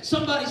said,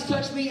 somebody's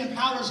touched me and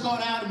power's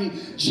gone out of me.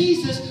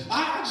 Jesus,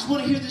 I just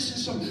want to hear this in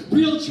some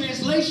real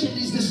translation.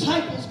 These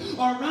disciples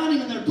are around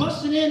him and they're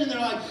busting in and they're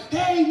like,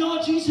 hey,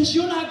 no, Jesus,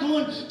 you're not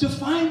going to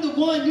find the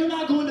one. You're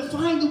not going to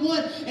find the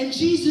one. And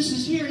Jesus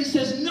is here and he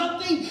says,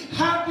 nothing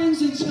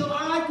happens until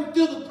I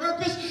fulfill the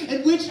purpose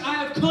in which I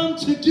have come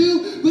to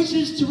do, which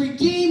is to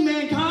redeem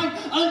mankind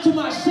unto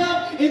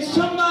myself. And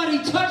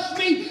somebody touched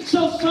me,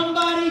 so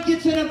somebody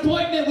gets an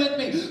appointment with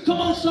me. Come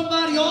on,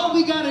 somebody. All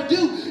we got to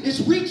do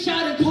is reach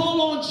out and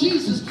call on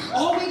Jesus.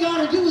 All we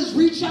got to do is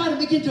reach out and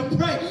begin to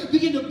pray,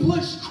 begin to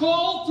push,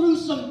 crawl through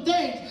some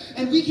things,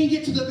 and we can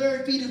get to the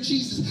very feet of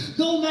Jesus.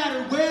 No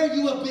matter where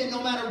you have been,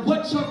 no matter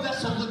what your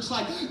vessel looks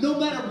like, no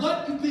matter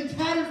what you've been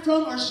tattered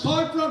from or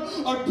scarred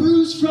from or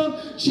bruised from,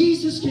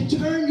 Jesus can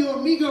turn your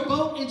meager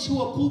boat into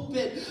a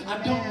pulpit.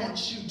 I don't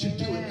want you to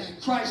do it.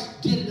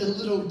 Christ did it a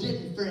little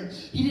different.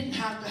 He didn't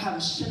have to have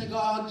a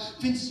synagogue,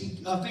 fancy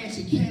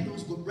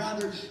candles, but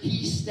rather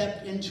he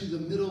stepped into the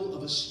middle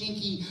of a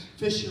stinky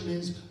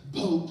fisherman's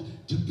boat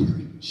to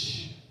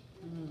preach.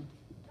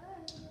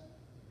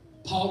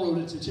 Paul wrote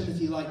it to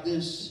Timothy like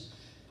this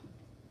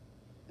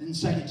in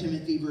 2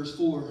 Timothy verse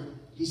 4.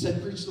 He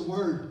said, preach the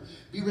word.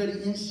 Be ready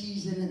in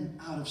season and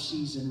out of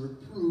season.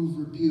 Reprove,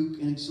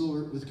 rebuke, and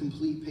exhort with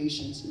complete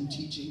patience and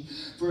teaching.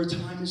 For a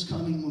time is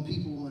coming when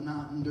people will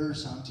not endure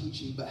sound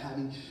teaching, but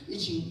having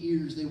itching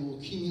ears, they will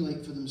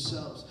accumulate for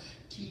themselves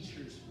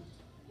teachers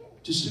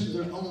to suit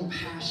their own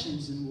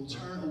passions, and will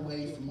turn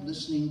away from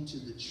listening to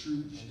the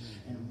truth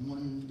and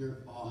wander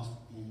off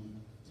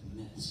into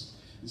myths.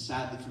 And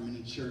sadly, for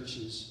many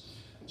churches,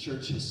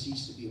 church has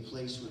ceased to be a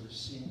place where the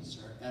saints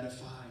are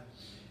edified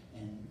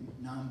and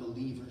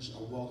non-believers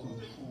are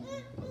welcomed home,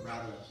 but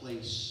rather a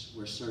place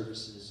where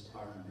services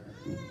are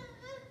endured.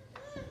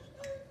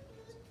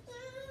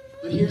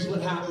 But here's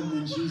what happened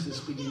when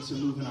Jesus begins to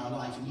move in our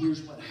life, and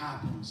here's what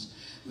happens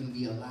when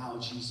we allow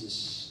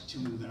Jesus to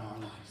move in our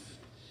life.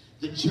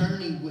 The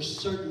journey was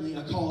certainly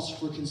a cause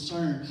for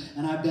concern,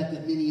 and I bet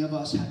that many of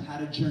us have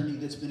had a journey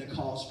that's been a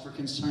cause for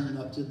concern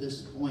up to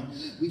this point.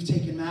 We've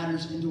taken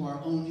matters into our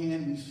own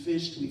hand, we've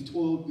fished, we've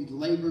toiled, we've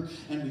labored,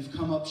 and we've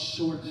come up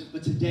short.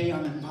 But today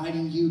I'm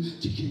inviting you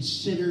to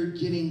consider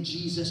giving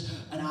Jesus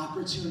an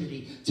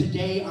opportunity.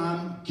 Today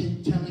I'm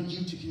telling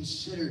you to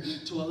consider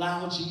to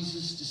allow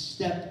Jesus to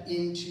step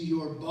into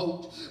your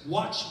boat.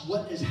 Watch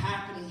what is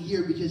happening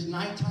here, because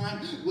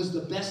nighttime was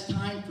the best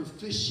time for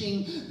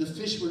fishing. The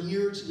fish were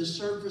nearer to the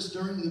surface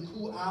during the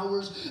cool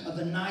hours of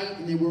the night,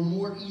 and they were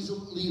more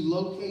easily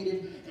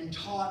located and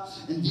taught.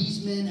 And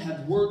these men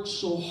have worked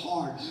so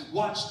hard.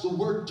 Watch, the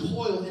word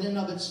toil in and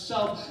of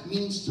itself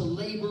means to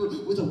labor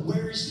with a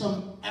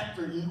wearisome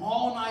effort. And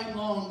all night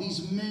long,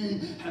 these men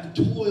have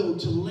toiled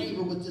to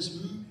labor with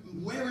this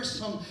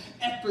wearisome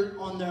effort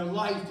on their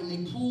life, and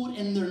they pulled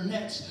in their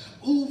nets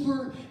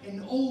over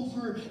and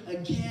over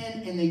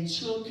again, and they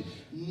took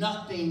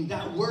nothing.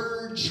 That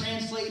word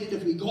translated,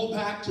 if we go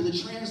back to the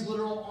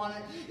transliteral on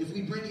it, if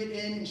we bring it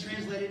in and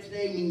translate it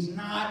today, means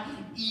not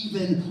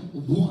even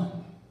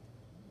one.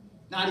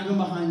 Not even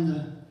behind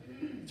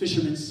the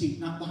fisherman's seat,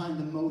 not behind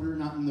the motor,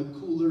 not in the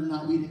cooler,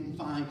 not we didn't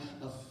find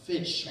a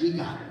fish. We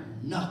got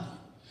nothing.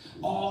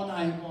 All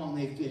night long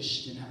they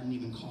fished and hadn't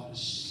even caught a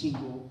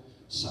single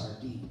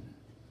sardine.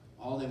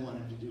 All they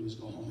wanted to do was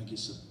go home and get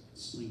some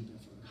sleep and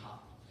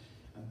forgot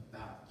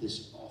about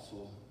this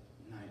awful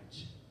night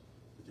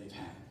that they've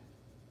had.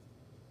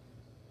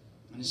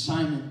 And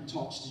Simon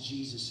talks to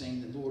Jesus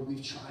saying that, Lord,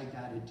 we've tried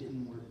that, it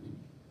didn't work.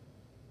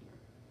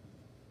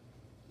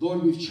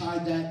 Lord, we've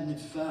tried that and it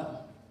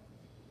fell.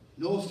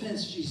 No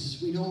offense,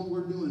 Jesus, we know what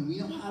we're doing. We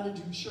know how to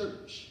do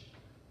church.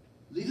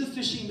 Leave the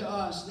fishing to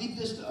us. Leave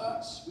this to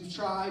us. We've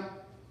tried.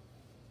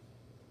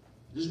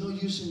 There's no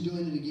use in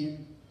doing it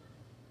again.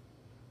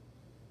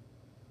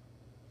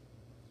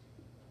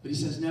 But he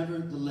says,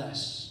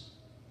 nevertheless,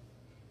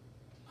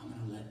 I'm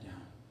going to let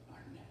down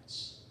our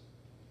nets.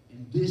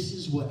 And this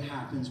is what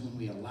happens when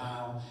we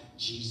allow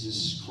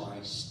Jesus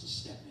Christ to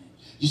step in.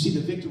 You see,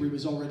 the victory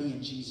was already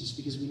in Jesus,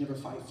 because we never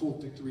fight for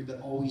victory, but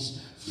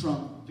always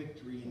from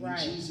victory. And when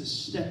Jesus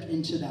stepped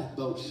into that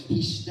boat,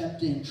 he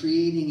stepped in,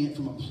 creating it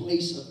from a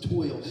place of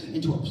toil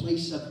into a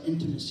place of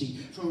intimacy.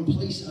 From a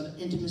place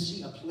of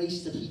intimacy, a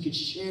place that he could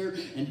share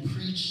and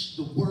preach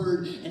the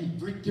word, and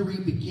victory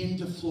begin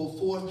to flow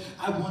forth.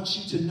 I want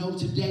you to know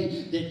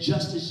today that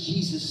just as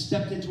Jesus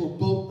stepped into a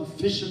boat of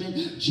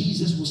fishermen,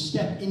 Jesus will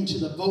step into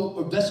the boat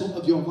or vessel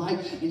of your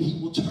life, and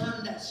he will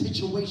turn that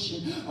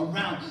situation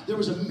around. There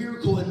was a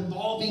miracle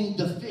involving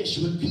the fish.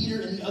 When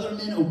Peter and the other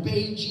men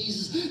obeyed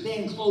Jesus,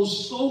 they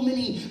enclosed so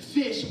many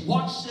fish.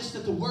 Watch this,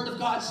 that the word of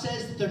God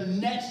says that their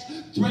nets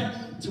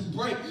threatened to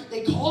break.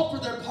 They called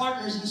for their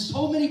partners, and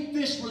so many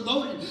fish were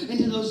loaded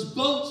into those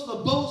boats.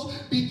 The boats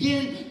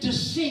began to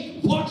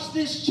sink. Watch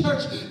this,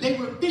 church. They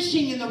were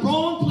fishing in the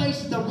wrong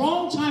place at the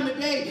wrong time of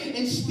day,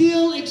 and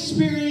still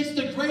experienced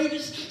the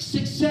greatest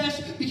success,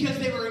 because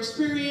they were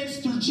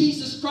experienced through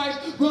Jesus Christ.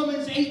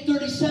 Romans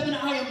 8:37,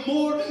 I am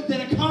more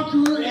than a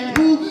conqueror, and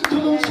who?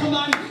 Come on,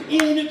 somebody,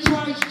 in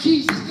Christ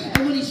Jesus.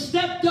 And when he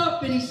stepped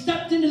up and he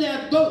stepped into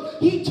that boat,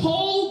 he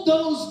told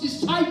those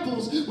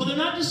disciples, well, they're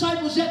not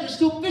disciples yet, they're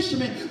still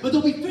fishermen, but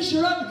they'll be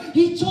fisher up.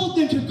 He told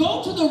them to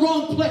go to the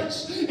wrong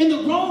place in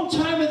the wrong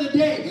time of the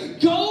day.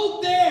 Go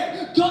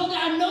there. Go there.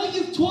 I know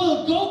you've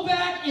toiled. Go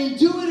back and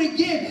do it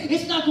again.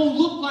 It's not going to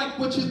look like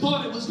what you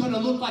thought it was going to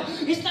look like.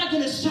 It's not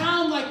going to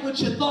sound like what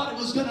you thought it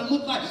was going to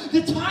look like.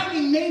 The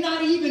timing may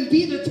not even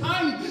be the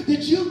timing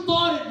that you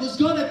thought it was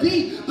going to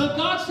be. But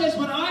God says,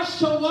 when I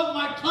show up,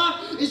 my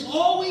clock is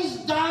always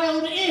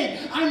dialed in.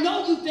 I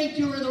know you think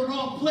you're in the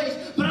wrong place,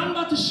 but I'm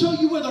about to show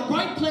you where the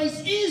right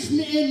place is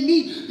in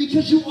me,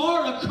 because you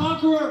are a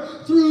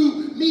conqueror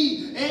through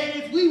me.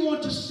 And if we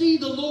want to see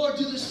the Lord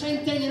do the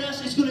same thing in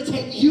us, it's going to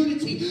take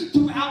unity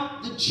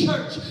throughout the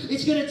church.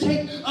 It's going to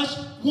take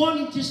us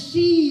wanting to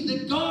see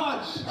the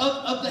God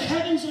of the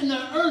heavens and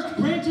the earth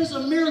grant us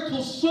a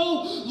miracle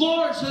so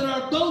large that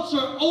our boats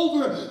are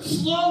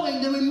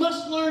overflowing. Then we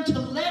must learn to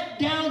let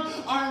down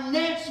our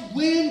nets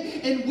when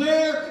and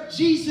where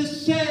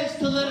Jesus says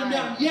to let them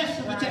down. Yes,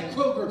 if it's at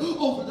Kroger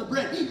over the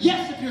bread.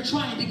 Yes, if you're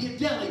trying to get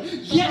deli.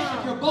 Yes,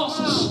 if your boss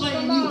is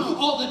slaying you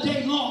all the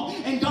day long,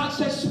 and God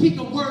says speak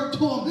a word to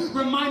them.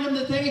 Remind them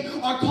that they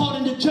are called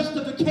into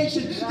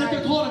justification, that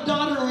they're called a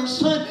daughter or a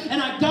son,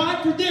 and I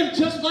died for them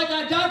just like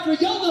I died for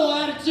your little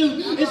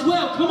attitude as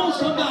well. Come on,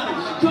 somebody.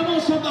 Come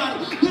on,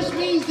 somebody. This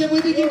means that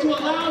we begin to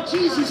allow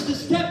Jesus to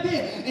step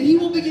in, and he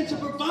will begin to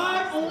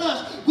provide on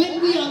us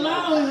when we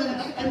allow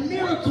him a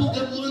miracle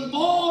that will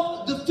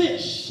involve the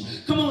fish.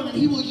 Come on, and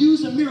he will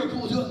use a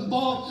miracle to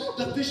involve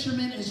the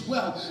fishermen as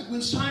well.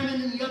 When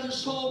Simon and the others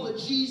saw what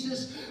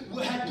Jesus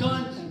had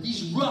done,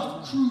 these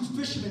rough, crude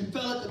fishermen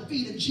fell at the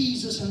feet of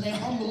Jesus, and they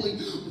humbly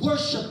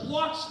worshiped.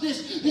 Watch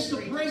this. It's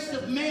the grace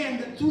of man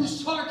that through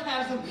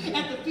sarcasm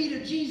at the feet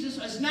of Jesus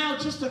is now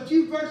just a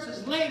few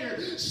verses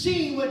later,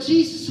 seeing what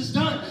Jesus has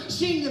done,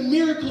 seeing the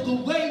miracle,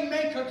 the way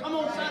maker, come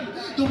on, son,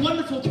 the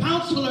wonderful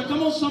counselor,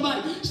 come on,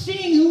 somebody,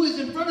 seeing who is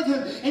in front of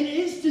him, and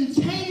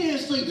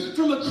instantaneously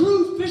from a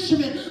crude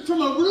fisherman,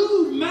 from a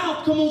rude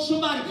mouth, come on,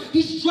 somebody,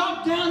 he's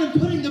dropped down and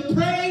putting the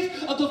praise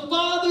of the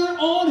Father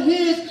on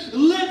his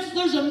lips.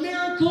 There's a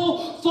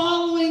miracle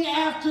following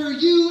after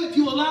you if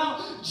you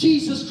allow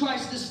Jesus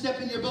Christ to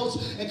step in your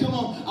boats. And come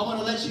on, I want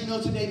to let you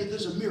know today that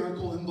there's a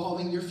miracle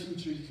involving your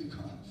future. You can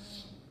come.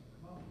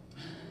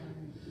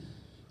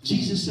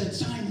 Jesus said,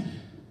 Simon,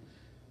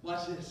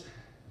 watch this.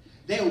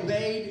 They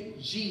obeyed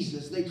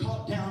Jesus. They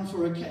caught down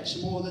for a catch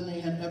more than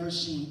they had ever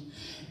seen.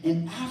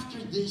 And after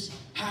this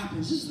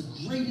happens, this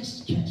is the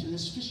greatest catch in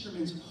this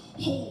fisherman's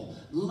whole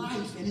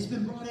life. And it's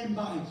been brought in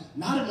by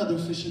not another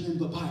fisherman,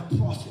 but by a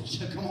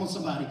prophet. Come on,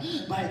 somebody.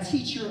 By a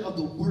teacher of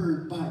the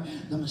word, by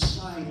the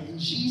Messiah. And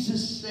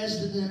Jesus says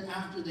to them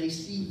after they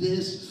see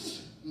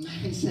this,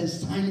 he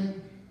says,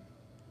 Simon,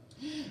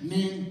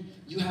 men,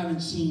 you haven't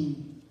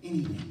seen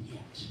anything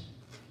yet.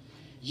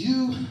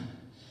 You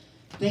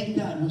think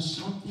that was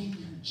something?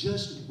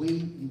 Just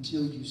wait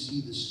until you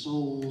see the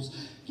souls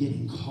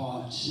getting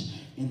caught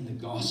in the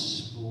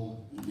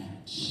gospel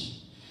net.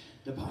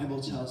 The Bible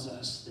tells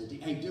us that,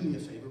 hey, do me a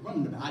favor, run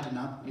in the back. I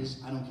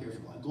don't care if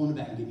you want. Go in the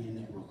back and get me a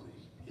net real quick.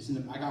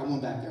 I got one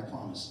back there, I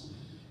promise.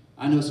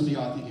 I know some of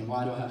y'all are thinking,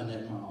 why do I have a net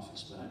in my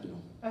office? But I do.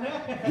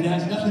 And it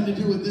has nothing to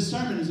do with this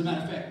sermon, as a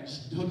matter of fact.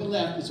 Just hook a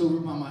left, it's over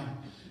my mind.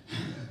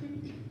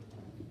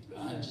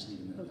 I just need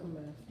a minute.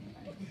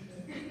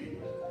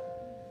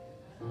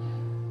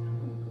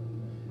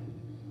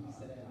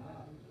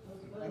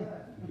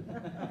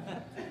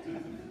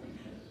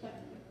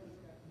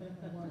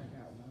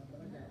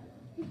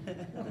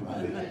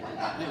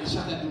 Hey,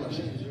 shut that door.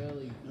 Shut it.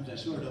 Really? No,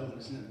 that door open.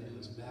 It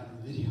looks bad on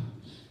the video.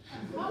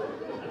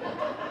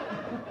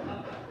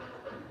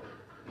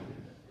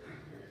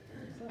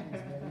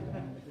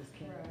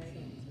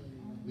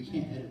 We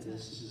can't edit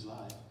this. This is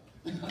live.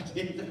 I'm going to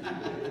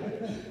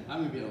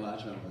be in a lot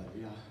of trouble later.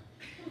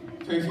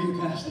 Yeah. Pray for you,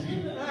 Pastor.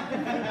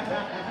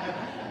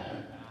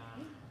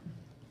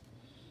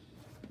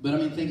 But I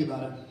mean, think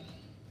about it.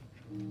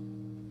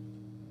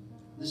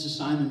 This is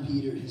Simon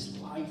Peter. His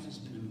life has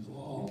been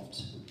involved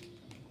involved.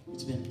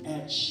 It's been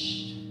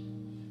etched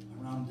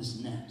around this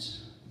net.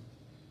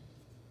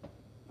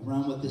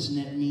 Around what this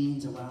net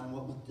means, around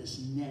what this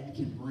net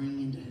can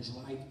bring into his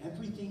life.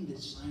 Everything that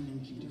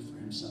Simon can do for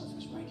himself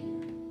is right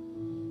here.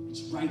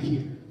 It's right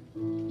here.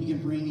 He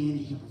can bring in,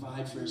 he can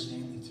provide for his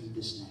family through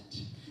this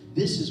net.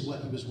 This is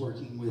what he was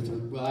working with.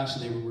 Well,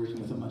 actually, they were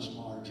working with a much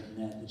larger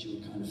net that you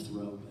would kind of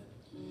throw. But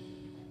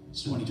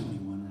it's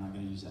 2021. We're not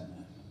going to use that net.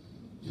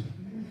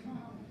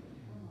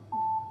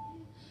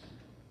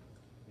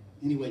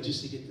 Anyway,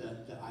 just to get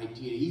the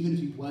idea, even if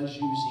he was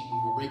using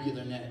a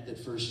regular net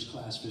that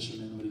first-class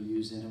fishermen would have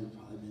used, then it would have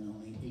probably been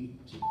only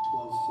 8 to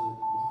 12 foot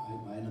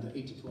wide by another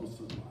 8 to 12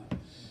 foot wide.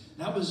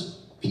 That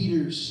was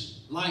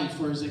Peter's life,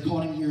 or as they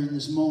called him here in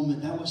this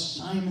moment, that was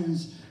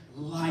Simon's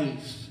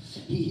life.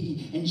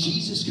 And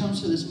Jesus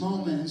comes to this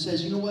moment and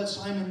says, you know what,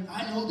 Simon,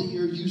 I know that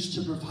you're used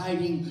to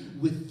providing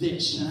with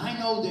this. And I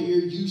know that you're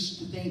used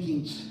to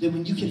thinking that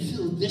when you can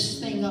fill this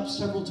thing up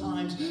several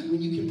times,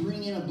 when you can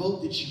bring in a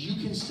boat that you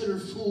consider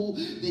full,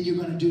 then you're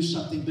going to do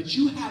something. But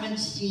you haven't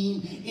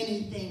seen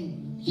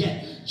anything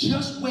yet.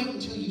 Just wait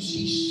until you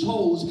see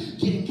souls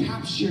getting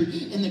captured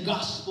in the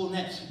gospel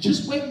net.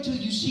 Just wait until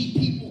you see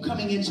people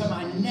coming into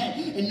my net.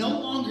 And no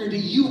longer do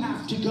you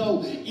have to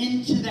go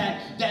into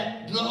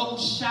that low,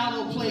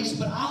 shallow place,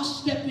 but I'll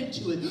step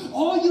into it.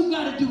 All you've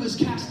got to do is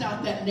cast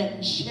out that net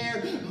and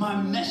share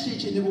my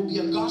message, and there will be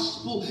a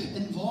gospel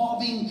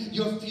involving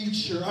your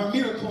future, or a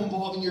miracle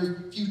involving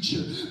your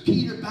future.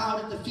 Peter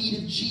bowed at the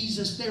feet of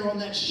Jesus there on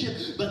that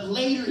ship, but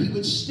later he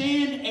would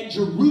stand at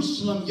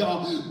Jerusalem,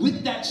 y'all,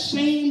 with that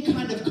same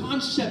kind of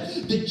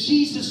concept that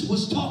Jesus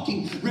was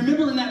talking.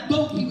 Remember, in that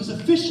boat, he was a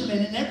fisherman,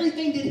 and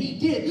everything that he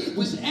did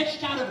was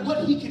etched out of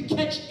what he could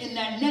catch in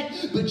that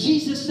net. But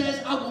Jesus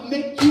says, I will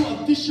make you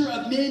a fisher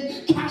of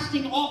men,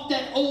 casting off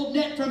that old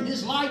net from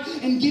his life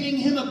and giving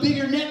him a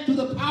bigger net through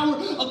the power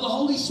of the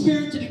Holy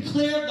Spirit to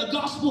declare the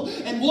gospel.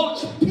 And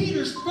watch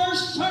Peter's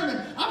first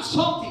sermon. I'm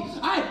salty.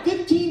 I had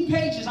 15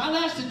 pages. I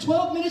lasted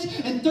 12 minutes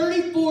and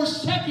 34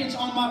 seconds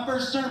on my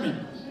first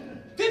sermon.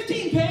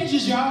 15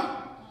 pages, y'all.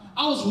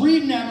 I was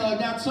reading that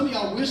now. Some of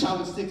y'all wish I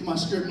would stick to my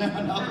script now.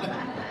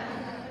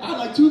 I had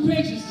like 2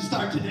 pages to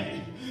start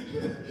today.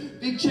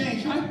 Big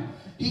change, right?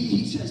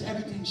 He says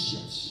everything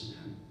shifts.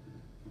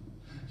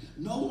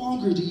 No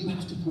longer do you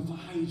have to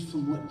provide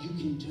from what you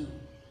can do.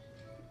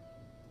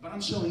 But I'm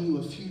showing you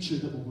a future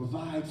that will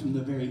provide from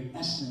the very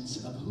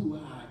essence of who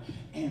I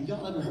am.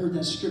 Y'all ever heard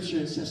that scripture?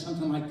 It says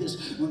something like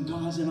this: when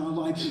God's in our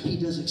life, he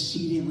does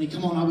exceedingly.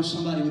 Come on, I wish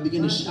somebody would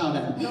begin to shout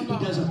at him.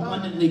 He does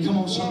abundantly. Come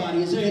on,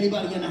 somebody. Is there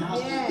anybody in the house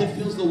that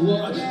feels the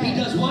war? He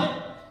does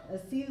what?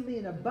 Exceedingly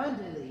and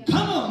abundantly.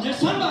 Come on, there's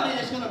somebody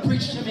that's going to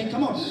preach to me.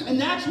 Come on. And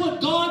that's what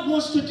God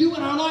wants to do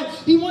in our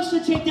life. He wants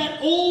to take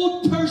that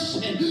old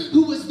person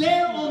who was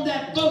there on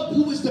that boat,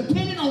 who was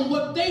dependent on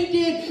what they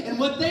did and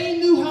what they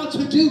knew how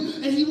to do,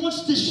 and he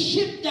wants to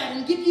shift that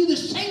and give you the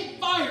same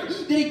fire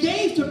that he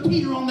gave to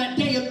Peter on that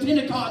day of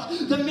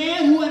Pentecost. The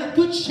man who had a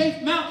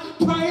good-shaped mouth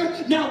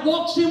prior now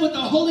walks in with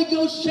a Holy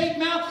Ghost-shaped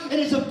mouth and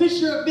is a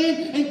fisher of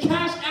men and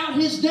casts out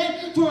his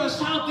net for a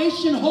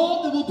salvation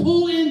haul that will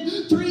pull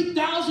in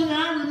 3,000. And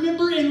I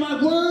remember in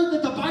my word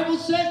that the Bible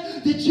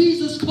says that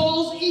Jesus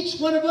calls each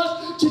one of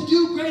us to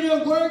do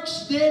greater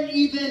works than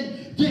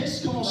even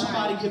this. Come on,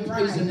 somebody give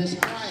praise in this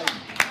house.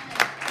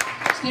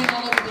 Stand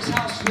all over this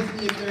house with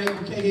me if you're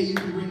able. Okay, you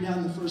can bring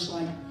down the first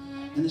light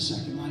and the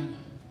second light.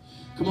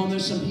 Come on,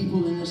 there's some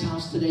people in this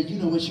house today. You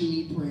know what you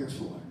need prayer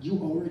for. You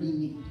already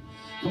need.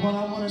 Come on,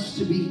 I want us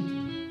to be.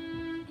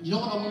 You know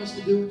what I want us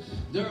to do?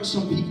 There are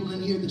some people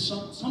in here that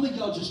some of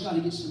y'all just got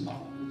to get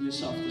symbolic with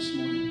yourself this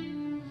morning.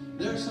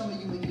 There are some of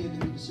you in here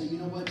that need to say, you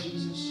know what,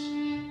 Jesus,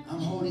 I'm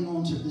holding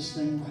on to this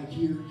thing right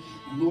here.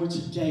 And Lord,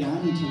 today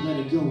I need to let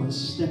it go and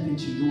step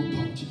into your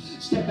boat.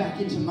 Step back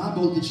into my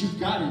boat that you've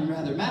got in,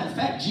 rather. Matter of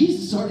fact,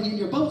 Jesus is already in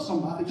your boat,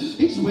 somebody.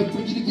 He's just waiting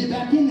for you to get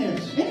back in there.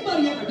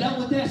 Anybody ever dealt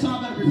with that? So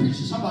I'm about to preach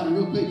to somebody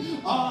real quick.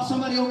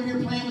 Somebody over here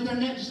playing with their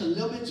net just a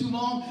little bit too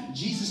long.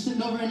 Jesus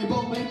sitting over in your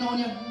boat waiting on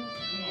you.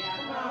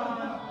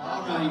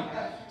 All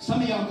right.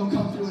 Some of y'all going to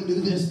come through and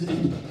do this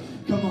thing.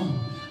 Come on.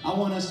 I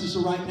want us to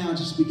right now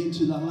just begin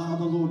to allow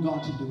the Lord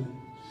God to do it.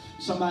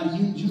 Somebody,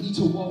 you need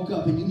to walk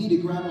up and you need to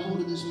grab a hold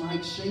of this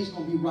mic. Shay's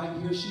going to be right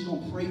here. She's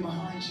going to pray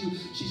behind you.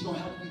 She's going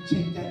to help you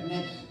take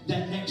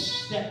that next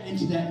step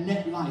into that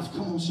net life.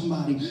 Come on,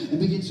 somebody, and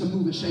begin to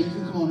move it. Shay, you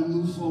can come on and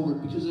move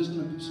forward because there's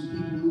going to be some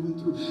people moving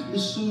through.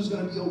 Miss Sue's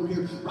going to be over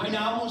here. Right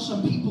now, I want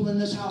some people in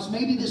this house.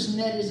 Maybe this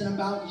net isn't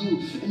about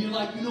you. And you're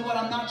like, you know what?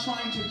 I'm not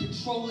trying to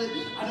control it.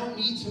 I don't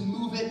need to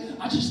move it.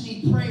 I just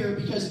need prayer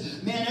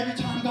because, man, every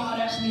time God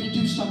asks me to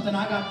do something,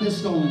 I got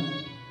this going.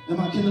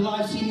 Can the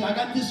live see me? I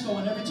got this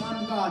going every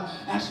time God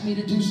asks me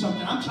to do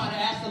something. I'm trying to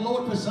ask the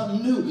Lord for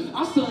something new.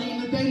 I still ain't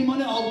even debating on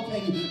the old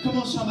thing. Come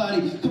on,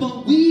 somebody. Come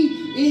on.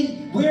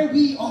 Where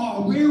we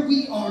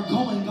are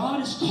going,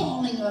 God is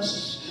calling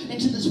us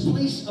into this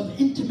place of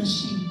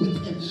intimacy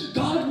with him.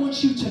 God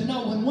wants you to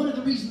know, and one of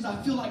the reasons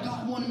I feel like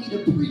God wanted me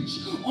to preach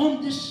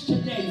on this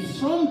today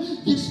from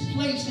this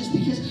place is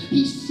because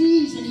he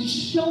sees and he's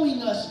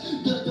showing us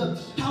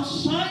how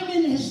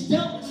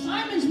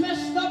Simon's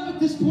messed up at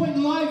this point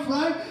in life,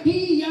 right? At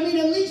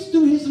least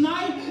through his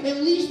night,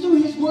 at least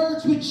through his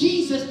words with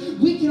Jesus,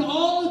 we can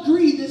all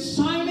agree that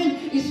Simon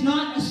is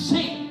not a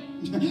saint.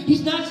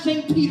 He's not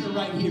St. Peter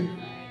right here.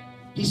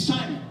 He's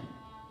Simon.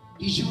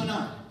 He's you and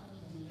I.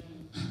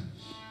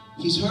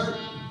 He's hurt.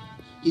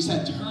 He's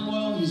had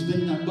turmoil. He's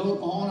been in that boat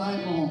all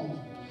night long.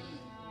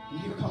 And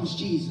here comes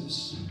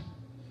Jesus.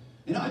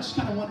 And I just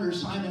kind of wonder if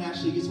Simon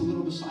actually gets a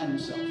little beside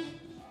himself.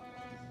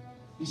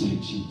 He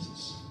said,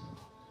 Jesus,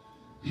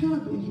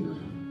 I've been here.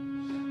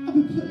 I've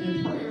been putting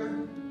in prayer.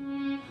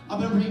 I've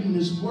been reading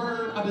his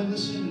word. I've been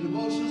listening to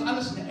devotions. I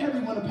listen to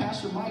every one of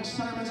Pastor Mike's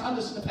sermons. I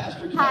listen to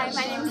Pastor Kevin's Hi, my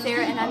sermons. name's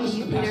Sarah, and I'm the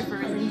youth leader for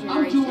Risen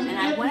Generation, and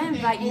I want to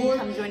invite you to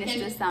come join us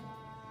this summer.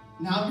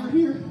 Now you're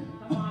here.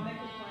 Come on, make it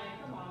plain.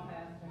 Come on,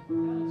 Pastor. Tell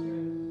the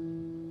truth.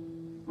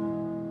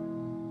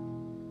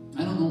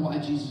 I don't know why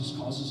Jesus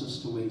causes us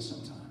to wait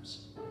sometimes.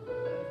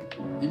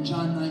 In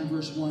John 9,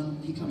 verse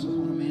 1, he comes upon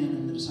a man,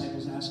 and the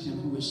disciples ask him,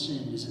 who has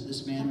sinned? Is it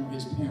this man or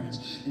his parents?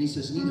 And he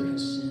says, neither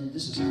has sinned.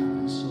 This has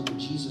happened so that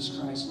Jesus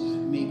Christ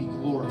may be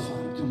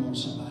glorified. Come on,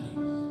 somebody.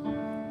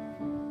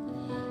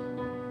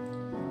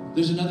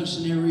 There's another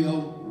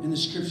scenario in the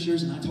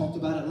scriptures, and I talked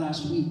about it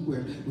last week,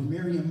 where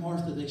Mary and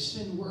Martha, they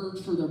send word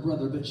for their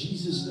brother, but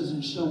Jesus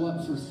doesn't show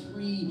up for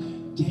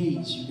 3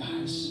 days, you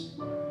guys.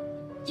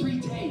 3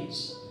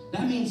 days.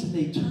 That means that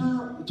they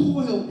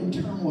toil and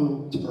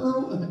turmoil.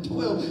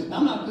 Toil.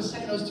 I'm not just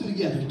saying those two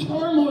together.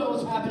 Turmoil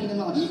is happening in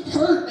life.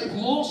 Hurt. They've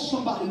lost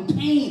somebody.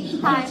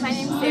 Pain. Hi, my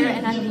name's Sarah,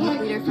 and I'm the youth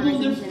leader for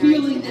Risen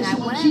Generation, and I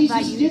want to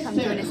invite you to come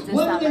join us this summer.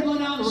 We're going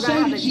to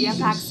have a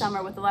jam-packed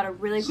summer with a lot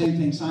of really cool... Same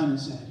thing Simon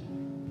said.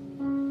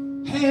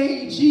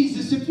 Hey,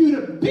 Jesus, if you'd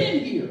have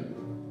been here.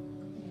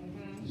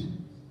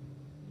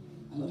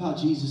 I love how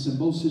Jesus in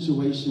both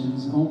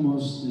situations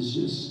almost is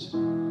just,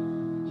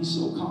 he's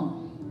so calm.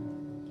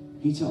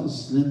 He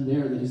tells them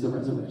there that he's the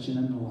resurrection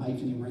and the life,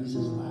 and he raises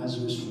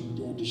Lazarus from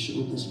the dead to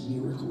show this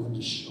miracle and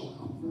to show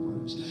how it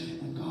works.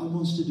 And God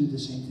wants to do the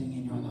same thing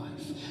in your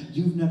life.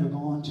 You've never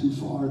gone too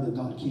far that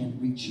God can't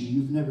reach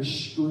you. You've never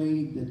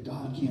strayed that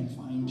God can't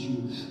find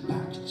you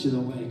back to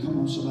the way. Come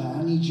on, somebody.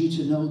 I need you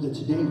to know that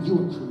today you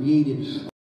are created